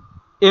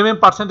 MM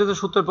পার্সেন্টেজের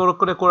সূত্র প্রয়োগ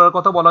করে করার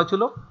কথা বলা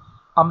ছিল,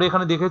 আমরা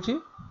এখানে দেখেছি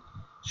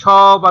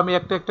সব আমি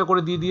একটা একটা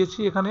করে দিয়ে দিয়েছি।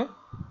 এখানে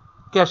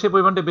ক্যাশের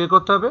পরিমাণটা বের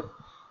করতে হবে।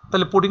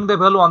 তাহলে putting the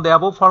value on the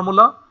above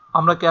formula,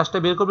 আমরা ক্যাশটা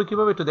বের করবো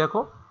কীভাবে একটু দেখো।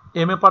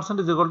 MA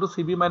percentage equal to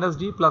CB minus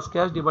D plus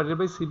cash divided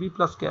by CB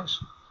plus cash.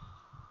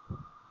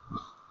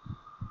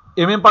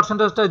 MM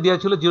পার্সেন্টেজটা দেওয়া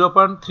ছিল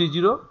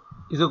 0.30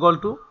 is equal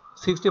to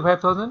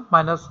 65,000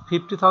 minus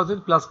 50,000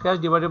 plus cash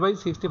divided by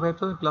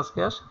 65,000 plus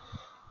cash.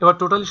 এবার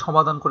টোটালি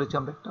সমাধান করেছি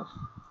আমরা একটা।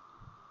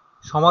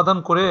 সমাধান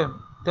করে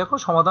দেখো,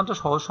 সমাধানটা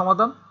সহজ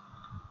সমাধান।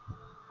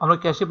 আমরা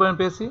ক্যাশে পয়েন্ট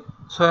পেয়েছি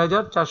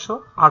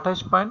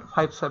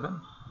 6,428.57।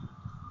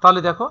 তাহলে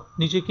দেখো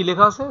নিচে কি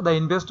লেখা আছে, দ্য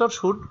ইনভেস্টর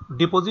শুড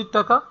ডিপোজিট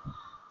টাকা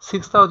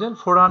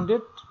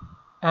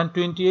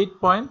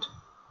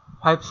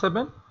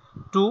 6428.57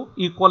 two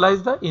equalise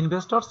the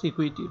investors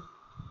equity.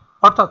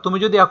 অর্থাৎ তুমি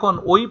যদি এখন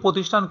ওই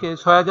প্রতিষ্ঠানকে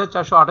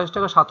 6428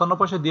 টাকা 57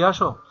 পয়সা দিয়ে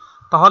আসো,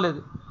 তাহলে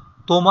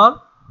তোমার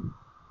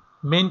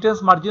মেইনটেন্স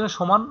মার্জিনের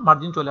সমান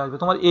মার্জিন চলে আসবে।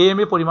 তোমার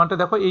এএমএ পরিমাণটা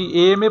দেখো, এই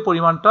এএমএ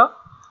পরিমাণটা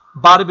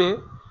বাড়বে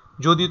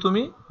যদি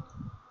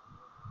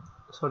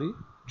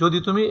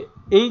তুমি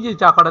এই যে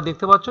টাকাটা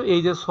দেখতে পাচ্ছ,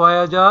 এই যে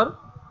 6000,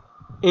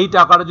 এই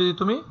টাকাটা যদি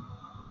তুমি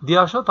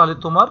দিয়ে আসো, তাহলে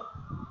তোমার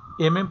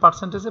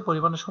পার্সেন্টেজের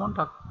পরিমাণের সমান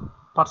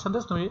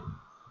পার্সেন্টেজ তুমি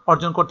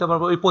অর্জন করতে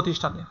পারবে ওই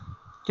প্রতিষ্ঠানে।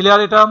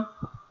 ক্লিয়ার? এটা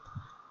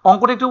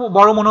অঙ্কটা একটু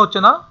বড় মনে হচ্ছে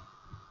না,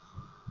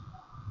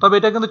 তবে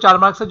এটা কিন্তু 4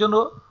 মার্কসের জন্য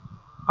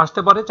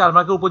আসতে পারে, 4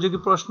 মার্কের উপযোগী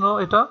প্রশ্ন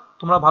এটা।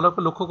 তোমরা ভালো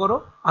করে লক্ষ্য করো,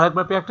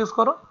 আরেকবার প্র্যাকটিস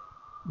করো,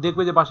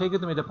 দেখবে যে বাসায়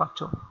গিয়ে তুমি এটা পাচ্ছ।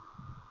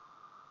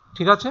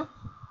 ঠিক আছে?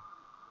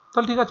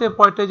 তাহলে ঠিক আছে,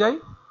 পয়েন্টে যাই।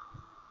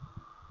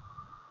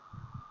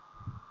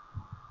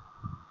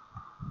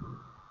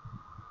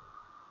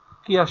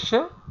 কি আসছে?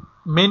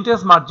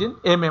 Maintenance margin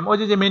MM. ওই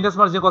যে মেইনটেন্স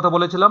মার্জিনের কথা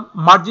বলেছিলাম,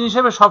 মার্জিন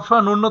হিসেবে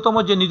সবসময় ন্যূনতম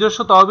যে নিজস্ব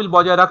তহবিল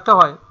বজায় রাখতে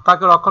হয়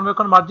তাকে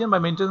রক্ষণাবেক্ষণ মার্জিন বা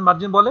মেইনটেন্স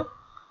মার্জিন বলে।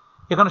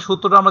 এখানে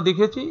সূত্রটা আমরা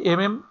দেখিয়েছি,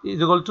 MM is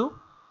equal to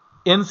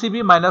NCB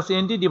minus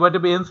ND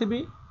divided by NCB.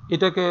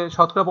 এটাকে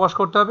শতকরা প্রকাশ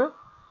করতে হবে।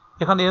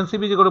 এখানে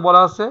এনসিবি যেগুলো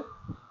বলা আছে,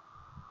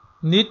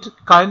 NEET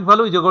current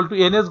value is equal to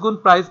NS গুণ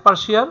price per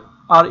share,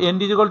 R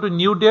ND is equal to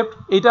new ডেপ্ট।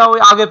 এটা ওই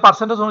আগের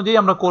পার্সেন্টেজ অনুযায়ী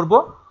আমরা করব।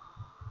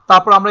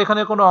 তারপর আমরা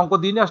এখানে কোনো অঙ্ক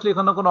দিইনি, আসলে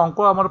এখানে কোনো অঙ্ক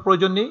আমার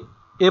প্রয়োজন নেই।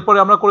 এরপরে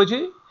আমরা করেছি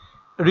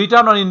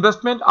রিটার্ন অন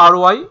ইনভেস্টমেন্ট,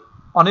 আরওআই,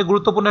 অনেক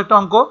গুরুত্বপূর্ণ একটা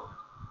অঙ্ক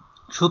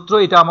সূত্র,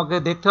 এটা আমাকে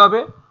দেখতে হবে।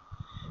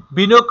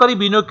 বিনিয়োগকারী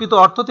বিনিয়োগকৃত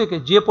অর্থ থেকে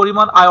যে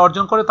পরিমাণ আয়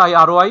অর্জন করে তাই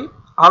আরওআই।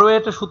 আরওআই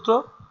একটা সূত্র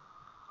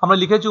আমরা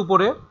লিখেছি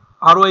উপরে,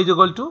 ROI is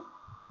equal to,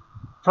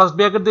 first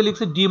bracket দিয়ে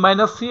লিখছি ডি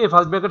মাইনাস সি, এই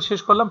ফার্স্ট ব্র্যাকেট শেষ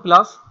করলাম,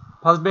 plus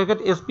first bracket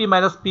SP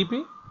minus পিপি,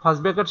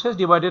 ফার্স্ট ব্র্যাকেট শেষ,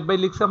 ডিভাইডেড বাই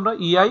লিখছি আমরা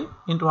ইআই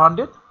ইন্টু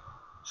 100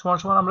 সমান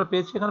সমান আমরা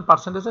পেয়েছি এখানে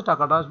পার্সেন্টেজে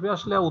টাকাটা আসবে,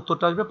 আসলে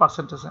উত্তরটা আসবে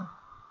পার্সেন্টেজে।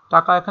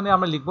 টাকা এখানে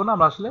আমরা লিখবো না,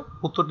 আমরা আসলে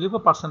উত্তরটা লিখবো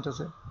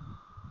পার্সেন্টেজে।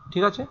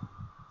 ঠিক আছে?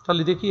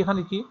 তাহলে দেখি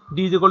এখানে কি,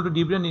 D is equal to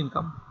dividend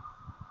income.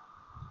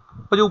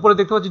 ওই যে উপরে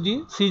দেখতে পাচ্ছি D.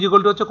 C is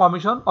equal to হচ্ছে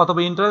কমিশন অথবা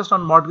ইন্টারেস্ট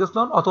অন মর্টগেজ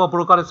লোন অথবা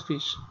brokerage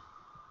fees.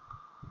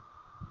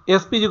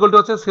 SP is equal to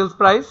হচ্ছে sales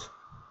price,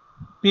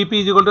 PP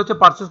is equal to হচ্ছে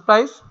purchase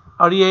price,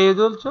 R EI is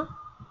হচ্ছে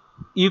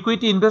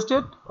ইকুইটি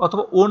ইনভেস্টেড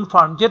অথবা ওন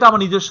ফান্ড, যেটা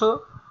আমার নিজস্ব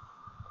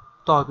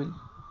তহবিল,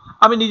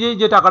 আমি নিজেই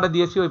যে টাকাটা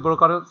দিয়েছি ওই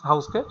ব্রোকারেজ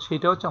হাউসকে,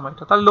 সেইটা হচ্ছে আমার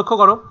এটা। তাহলে লক্ষ্য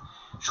করো,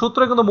 সূত্র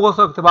কিন্তু মুখস্থ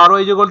রাখতে হবে। আরও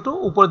ইজ ইকুয়াল টু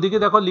উপরের দিকে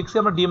দেখো লিখছি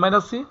আমরা D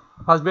minus C,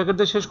 first bracket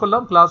দিয়ে শেষ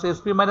করলাম, প্লাস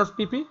এসপি মাইনাস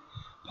পিপি,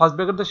 ফার্স্ট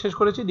ব্র্যাকেট দিয়ে শেষ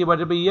করেছি,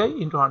 ডিভাইডেড বাই ইআই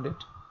ইন্টু 100।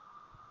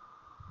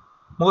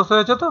 মুখস্থ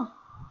হয়েছে তো?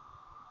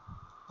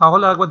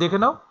 তাহলে আরেকবার দেখে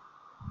নাও,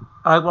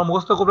 আরেকবার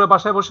মুখস্থ করবে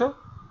বাসায় বসে,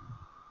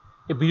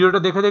 এই ভিডিওটা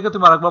দেখে দেখে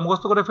তুমি আরেকবার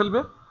মুখস্থ করে ফেলবে।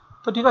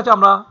 তো ঠিক আছে,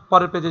 আমরা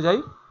পরের পেজে যাই।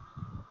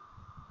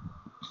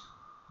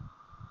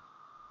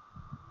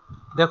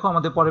 দেখো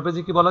আমাদের পরের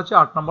পেজে কি বলা হচ্ছে,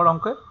 8 নম্বর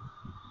অঙ্কে,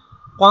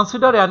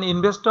 consider an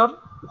investor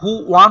who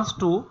wants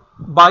to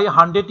by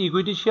 100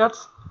 equity shares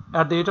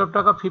at the rate of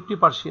টাকা 50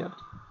 per share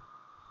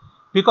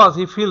because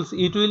he feels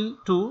it will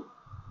to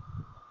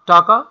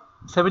টাকা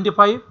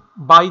 75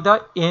 by the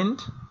end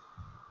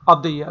of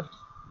the year.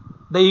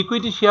 The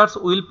equity shares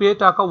will pay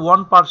টাকা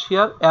 1 per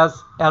share as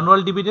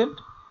annual dividend.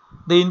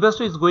 The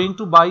investor is going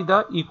to buy the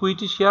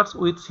equity shares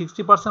with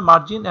 60%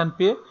 margin and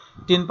pay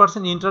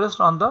 10% interest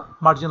on the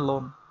margin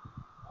loan.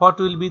 What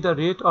will be the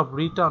rate of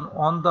return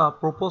on the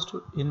proposed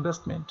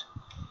investment?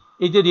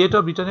 এই যে rate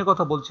of রিটার্নের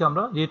কথা বলছি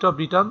আমরা, rate of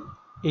return,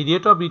 এই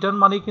rate of return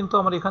মানে কিন্তু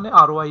আমার এখানে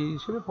আরওআই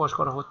হিসেবে প্রকাশ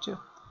করা হচ্ছে।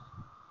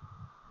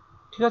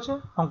 ঠিক আছে,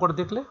 অঙ্কটা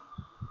দেখলে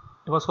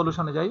এবার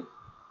সলিউশনে যাই।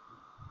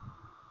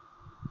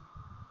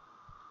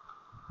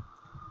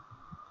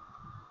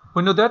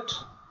 We know that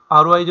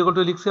ROI is equal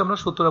to লিখছি আমরা,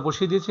 সূত্রটা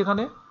বসিয়ে দিয়েছি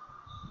এখানে।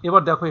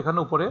 এবার দেখো এখানে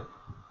উপরে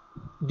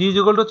ডি ইজ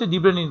ইকুয়াল টু হচ্ছে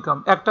ডিভিডেন্ড ইনকাম,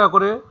 1 টাকা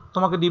করে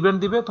তোমাকে ডিভিডেন্ড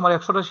দিবে, তোমার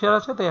 100টা শেয়ার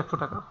আছে তাই 100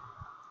 টাকা।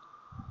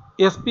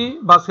 এসপি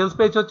বা সেলস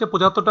প্রাইস হচ্ছে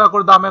 75 টাকা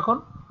করে দাম, এখন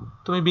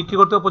তুমি বিক্রি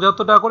করতে হবে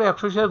 75 টাকা করে,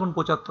 100 শেয়ার গুণ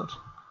 75।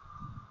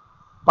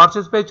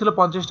 পারচেজ প্রাইস ছিল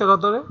 50 টাকা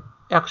ধরে,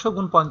 100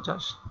 গুণ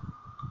 50।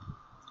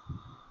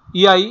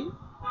 ইআই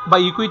বা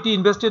ইকুইটি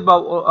ইনভেস্টেড বা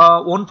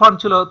ওন ফান্ড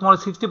ছিল তোমার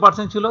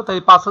 60% ছিল, তাই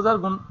 5000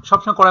 গুণ,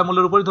 সবসময় ক্রয়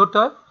মূল্যের উপরই ধরতে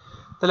হয়।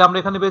 তাহলে আমরা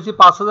এখানে পেয়েছি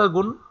 5000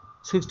 গুণ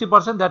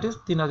 60%, দ্যাট ইজ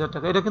 3000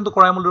 টাকা। এটা কিন্তু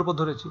ক্রয় মূল্যের উপর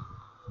ধরেছি।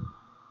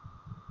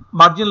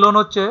 মার্জিন লোন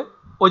হচ্ছে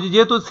ওই যে,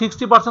 যেহেতু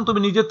 60% তুমি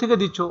নিজের থেকে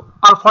দিচ্ছ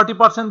আর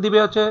 40% দিবে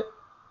হচ্ছে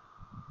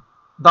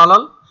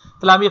দালাল,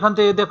 তাহলে আমি এখান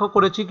থেকে দেখো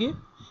করেছি কি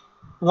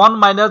 1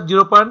 -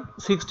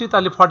 0.60,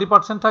 তাহলে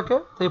 40% থাকে,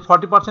 তাই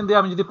 40% দিয়ে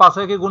আমি যদি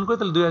 5000কে গুণ করি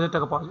তাহলে 2000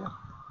 টাকা পাওয়া যায়।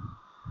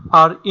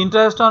 আর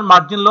ইন্টারেস্ট অন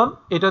মার্জিন লোন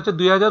এটা হচ্ছে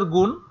 2000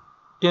 গুণ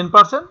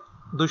 10%,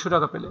 200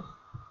 টাকা পেলে।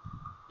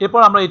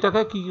 এরপর আমরা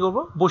এটাকে কি করব,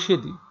 বসিয়ে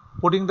দিই,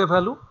 putting the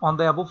value on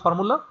the above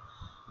formula.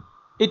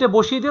 এটা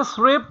বসিয়ে দিয়ে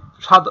স্রেফ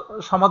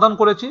সমাধান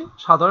করেছি,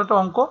 সাধারণ একটা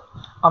অঙ্ক,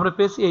 আমরা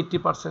পেয়েছি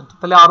 80%।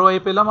 তাহলে আরওআই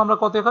পেলাম আমরা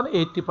কত এখানে,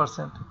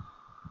 80%।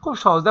 খুব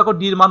সহজ, দেখো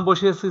ডির মান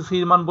বসিয়েছি,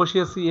 সির মান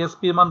বসিয়েছি,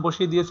 এসপির মান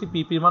বসিয়ে দিয়েছি,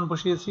 পিপির মান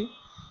বসিয়েছি,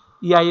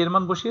 ইআই এর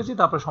মান বসিয়েছি,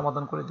 তারপরে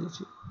সমাধান করে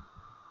দিয়েছি।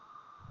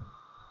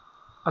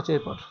 আচ্ছা,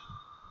 এরপর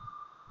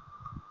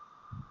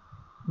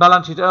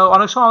ব্যালেন্স শিট।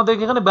 অনেক সময়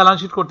আমাদেরকে এখানে ব্যালেন্স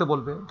শিট করতে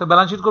বলবে, তো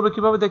ব্যালেন্স শিট করবে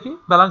কিভাবে দেখি।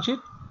 Balance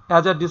sheet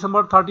as a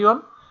December 31,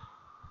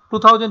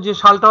 2000 যে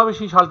সালটা হবে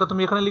সেই সালটা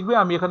তুমি এখানে লিখবে,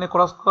 আমি এখানে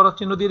ক্রস করার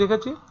চিহ্ন দিয়ে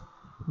রেখেছি।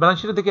 ব্যালেন্স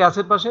শিটে দেখি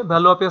অ্যাসেট পাশে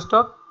ভ্যালু অফ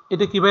স্টক,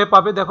 এটা কিভাবে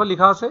পাবে দেখো,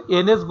 লেখা আছে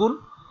এনএস গুণ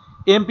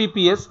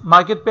এমপিপিএস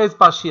market price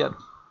per share,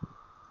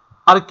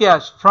 R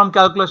cash from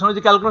calculation. ওই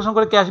যে ক্যালকুলেশন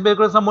করে ক্যাশ বের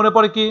করেছিলাম, মনে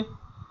পড়ে কি,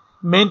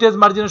 মেইনটেন্স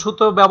মার্জিনের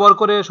সূত্র ব্যবহার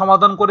করে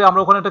সমাধান করে আমরা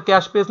ওখানে একটা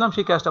ক্যাশ পেয়েছিলাম,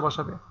 সেই ক্যাশটা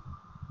বসাবে।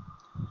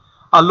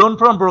 আর লোন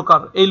ফ্রম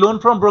ব্রোকার, এই লোন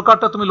ফ্রম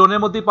ব্রোকারটা তুমি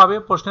লোনের মধ্যেই পাবে,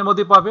 প্রশ্নের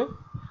মধ্যেই পাবে।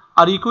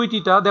 আর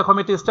ইকুইটিটা দেখো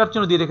আমি একটা স্টার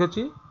চিহ্ন দিয়ে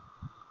রেখেছি,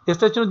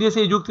 স্টার চিহ্ন দিয়েছি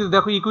এই যুক্তিতে,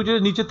 দেখো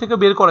ইকুইটির নিচের থেকে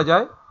বের করা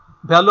যায়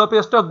ভ্যালু অফ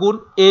স্টক গুণ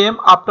M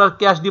after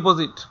cash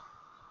deposit,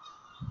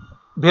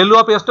 value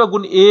of stock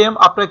গুণ এম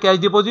আফটার ক্যাশ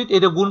ডিপোজিট,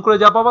 এটা গুণ করে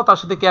যা পাবা তার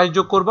সাথে ক্যাশ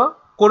যোগ করবা,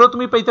 করেও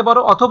তুমি পেতে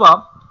পারো। অথবা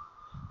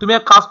তুমি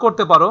এক কাজ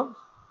করতে পারো,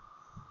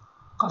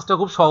 কাজটা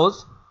খুব সহজ।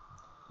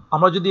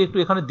 আমরা যদি একটু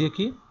এখানে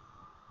দেখি,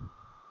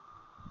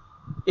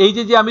 এই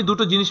যে আমি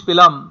দুটো জিনিস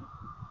পেলাম,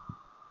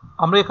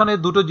 আমরা এখানে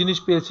দুটো জিনিস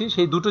পেয়েছি,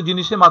 সেই দুটো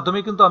জিনিসের মাধ্যমে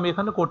কিন্তু আমি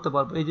এখানে করতে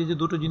পারবো। এই যে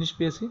দুটো জিনিস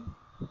পেয়েছি,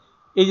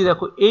 এই যে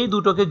দেখো এই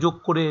দুটোকে যোগ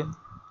করে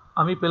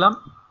আমি পেলাম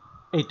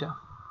এইটা,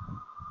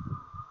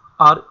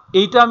 আর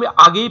এইটা আমি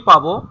আগেই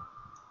পাবো।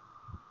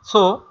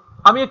 সো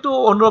আমি একটু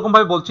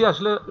অন্যরকমভাবে বলছি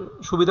আসলে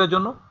সুবিধার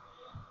জন্য।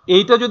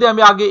 এইটা যদি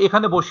আমি আগে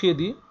এখানে বসিয়ে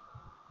দিই,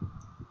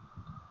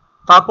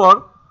 তারপর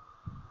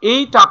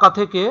এই টাকা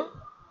থেকে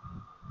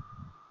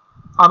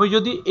আমি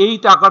যদি এই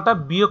টাকাটা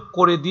বিয়োগ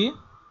করে দিই,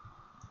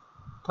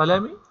 তাহলে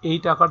আমি এই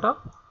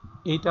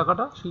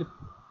টাকাটা আসলে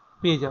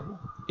পেয়ে যাব।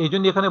 এই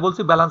জন্য এখানে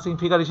বলছি ব্যালেন্সিং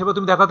ফিগার হিসেবে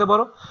তুমি দেখাতে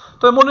পারো।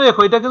 তবে মনে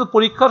রেখো, এটা কিন্তু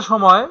পরীক্ষার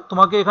সময়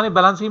তোমাকে এখানে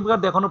ব্যালেন্সিং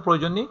ফিগার দেখানোর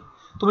প্রয়োজন নেই।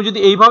 তুমি যদি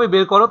এইভাবে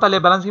বের করো তাহলে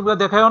ব্যালেন্সিং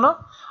ফিগার দেখায়ও না,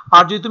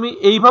 আর যদি তুমি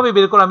এইভাবে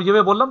বের করো আমি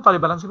যেভাবে বললাম, তাহলে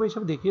ব্যালেন্সিং ফিগার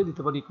হিসেবে দেখিয়ে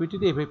দিতে পারি।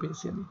 ইকুইটিতে এইভাবে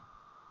পেয়েছি আমি।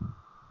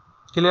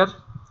 ক্লিয়ার?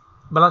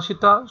 ব্যালেন্স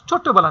শিটটা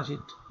ছোট্ট ব্যালেন্স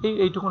শিট,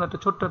 এইটুকুন একটা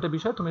ছোট্ট একটা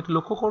বিষয়, তুমি একটু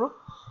লক্ষ্য করো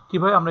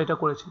কিভাবে আমরা এটা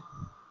করেছি।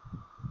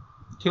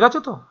 ঠিক আছে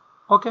তো?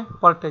 ওকে,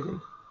 পরেরটাই যাই।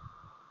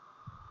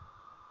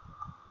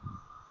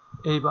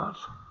 এইবার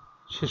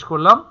শেষ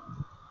করলাম।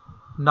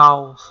 নাও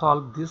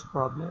সলভ দিস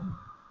প্রবলেম।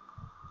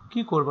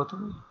 কি করবা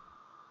তুমি?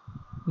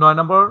 9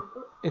 নম্বর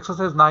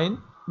exercise 9,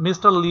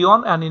 mister Leone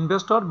an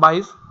investor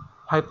বাইজ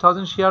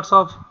 5000 shares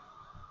of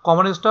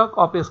common stock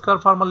of Escar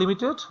Pharma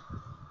Limited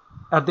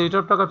at the rate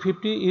of taka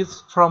 50 is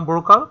from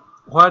broker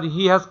where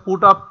he has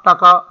put up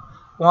taka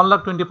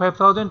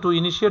 1,25,000 to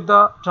initiate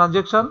the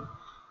transaction.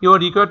 You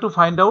are required to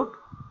find out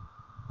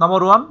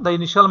number 1 the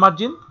initial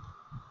margin,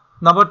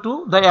 number 2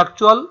 the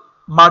actual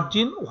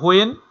margin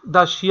when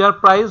the share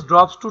price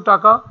drops to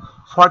taka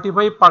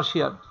 45 per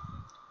share.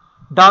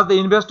 Does the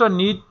investor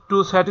need to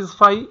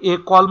satisfy a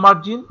call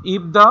margin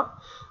if the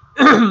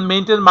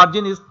maintained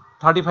margin is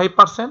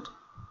 35%?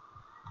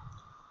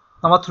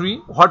 Number 3,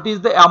 what is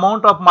the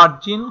amount of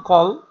margin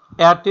call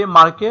at a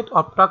market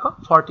of টাকা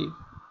 40?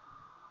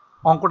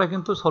 অঙ্কটা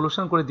কিন্তু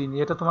solution করে দিইনি,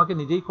 এটা তোমাকে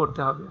নিজেই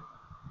করতে হবে।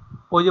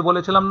 ওই যে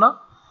বলেছিলাম না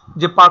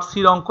যে পার্ট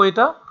সির অঙ্ক,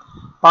 এটা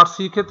পার্ট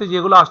সির ক্ষেত্রে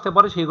যেগুলো আসতে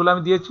পারে সেগুলো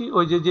আমি দিয়েছি।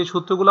 ওই যে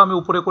সূত্রগুলো আমি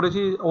উপরে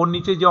করেছি, ওর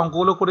নিচে যে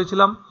অঙ্কগুলো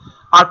করেছিলাম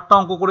 8টা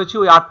অঙ্ক করেছি,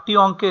 ওই 8টি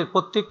অঙ্কের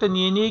প্রত্যেকটা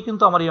নিয়েই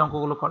কিন্তু আমার এই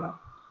অঙ্কগুলো করা।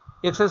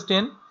 Exercise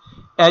 10,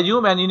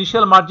 assume an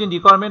initial margin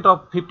requirement of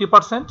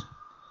 50%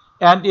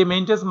 and a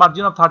maintenance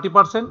margin of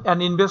 30%. An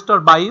investor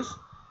buys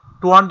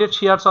 200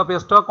 shares of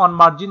stock on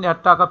margin at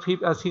taka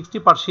 60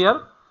 per share.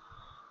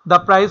 The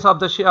price of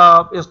the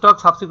stock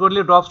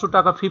subsequently drops to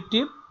taka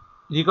 50.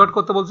 Record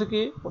করতে বলছে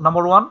কি,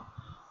 number 1,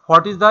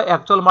 what is the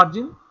actual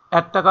margin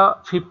at taka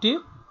 50?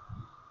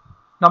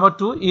 Number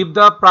 2, if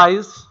the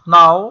price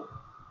now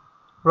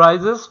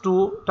rises to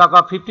taka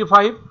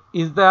 55,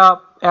 is the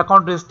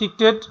account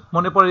restricted?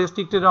 মনে পড়ে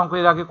restricted অঙ্ক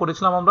এর আগে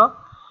করেছিলাম আমরা।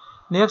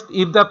 Next,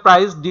 if the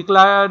price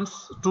declines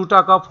to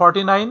taka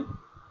 49,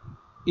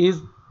 is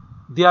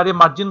there a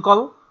margin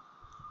call?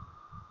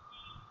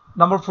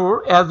 Number 4,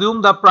 assume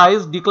the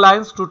price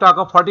declines to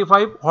taka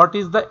 45, what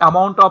is the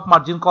amount of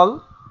margin call?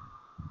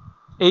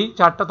 এই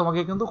চারটা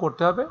তোমাকে কিন্তু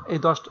করতে হবে এই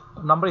 10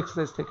 নম্বর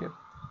এক্সারসাইজ থেকে।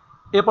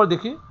 এরপর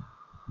দেখি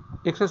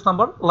exercise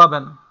number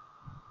 11,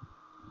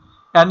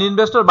 an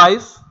investor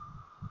buys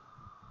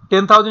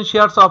 10,000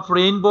 shares of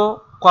Rainbow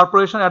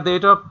Corporation at the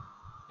rate of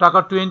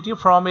taka 20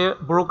 from a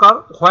broker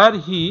where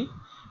he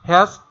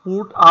has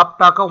put up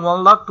taka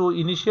 1 lakh to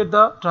initiate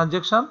the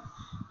transaction.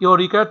 You are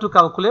required to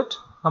calculate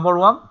number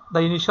 1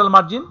 the initial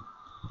margin,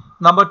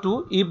 number 2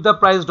 if the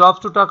price drops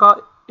to taka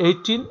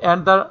 18 and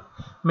the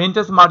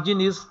maintenance margin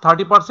is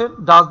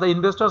 30%, does the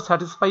investor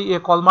satisfy a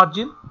call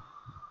margin?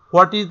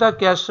 What is the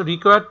cash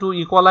required to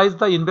equalize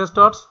the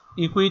investor's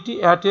equity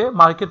at a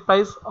market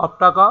price of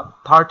taka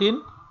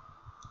 13?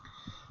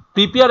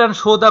 Prepare and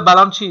show the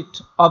balance sheet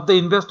of the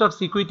investor's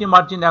equity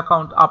margin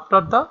account after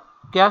the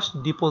cash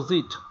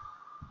deposit.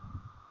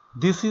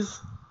 This is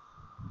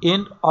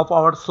end of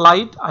our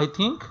slide, I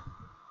think.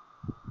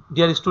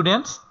 Dear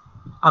students,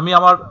 আমি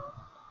আমার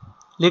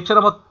lecture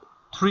number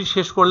 3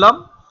 শেষ করলাম।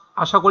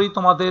 আশা করি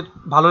তোমাদের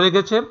ভালো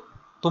লেগেছে।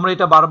 তোমরা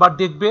এটা বারবার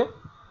দেখবে,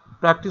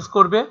 প্র্যাকটিস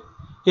করবে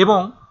এবং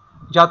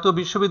জাতীয়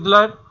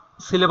বিশ্ববিদ্যালয়ের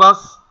সিলেবাস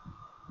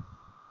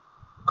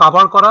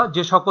কভার করা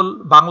যে সকল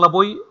বাংলা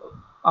বই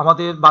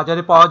আমাদের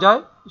বাজারে পাওয়া যায়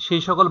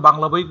সেই সকল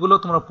বাংলা বইগুলো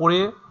তোমরা পড়ে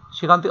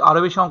সেখান থেকে আরও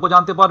বেশি অঙ্ক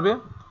জানতে পারবে।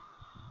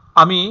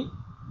 আমি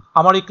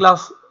আমার এই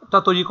ক্লাসটা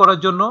তৈরি করার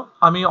জন্য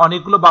আমি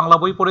অনেকগুলো বাংলা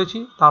বই পড়েছি।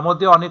 তার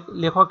মধ্যে অনেক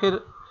লেখকের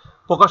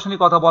প্রকাশনী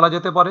কথা বলা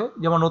যেতে পারে,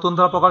 যেমন নতুন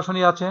ধারা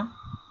প্রকাশনী আছে,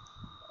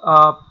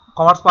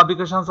 কমার্স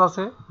পাবলিকেশনস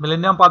আছে,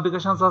 মিলেনিয়াম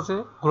পাবলিকেশনস আছে,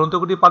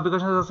 গ্রন্থকুটি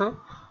পাবলিকেশনস আছে।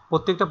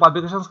 প্রত্যেকটা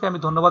পাবলিকেশনসকে আমি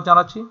ধন্যবাদ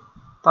জানাচ্ছি।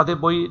 তাদের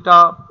বইটা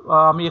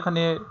আমি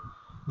এখানে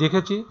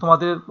দেখেছি,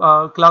 তোমাদের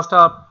ক্লাসটা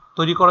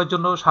তৈরি করার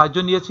জন্য সাহায্য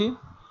নিয়েছি।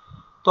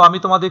 তো আমি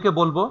তোমাদেরকে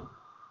বলবো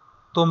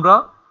তোমরা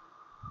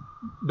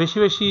বেশি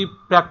বেশি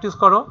প্র্যাকটিস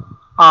করো।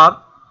 আর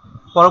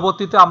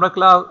পরবর্তীতে আমরা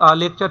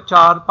লেকচার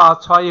 4, 5,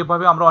 6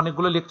 এভাবে আমরা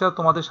অনেকগুলো লেকচার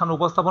তোমাদের সামনে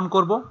উপস্থাপন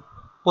করব।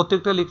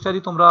 প্রত্যেকটা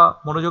লেকচারই তোমরা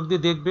মনোযোগ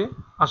দিয়ে দেখবে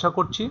আশা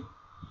করছি।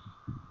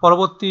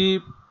 পরবর্তী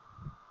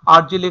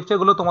আর যে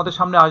লেকচারগুলো তোমাদের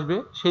সামনে আসবে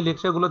সেই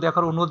লেকচারগুলো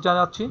দেখার অনুরোধ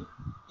জানাচ্ছি।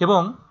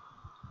 এবং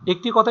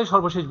একটি কথাই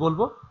সর্বশেষ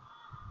বলবো,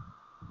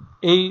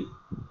 এই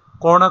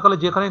করোনাকালে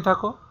যেখানেই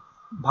থাকো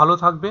ভালো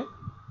থাকবে,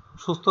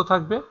 সুস্থ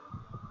থাকবে।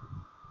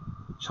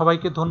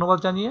 সবাইকে ধন্যবাদ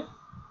জানিয়ে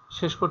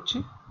শেষ করছি।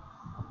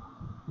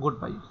 Good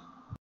bye.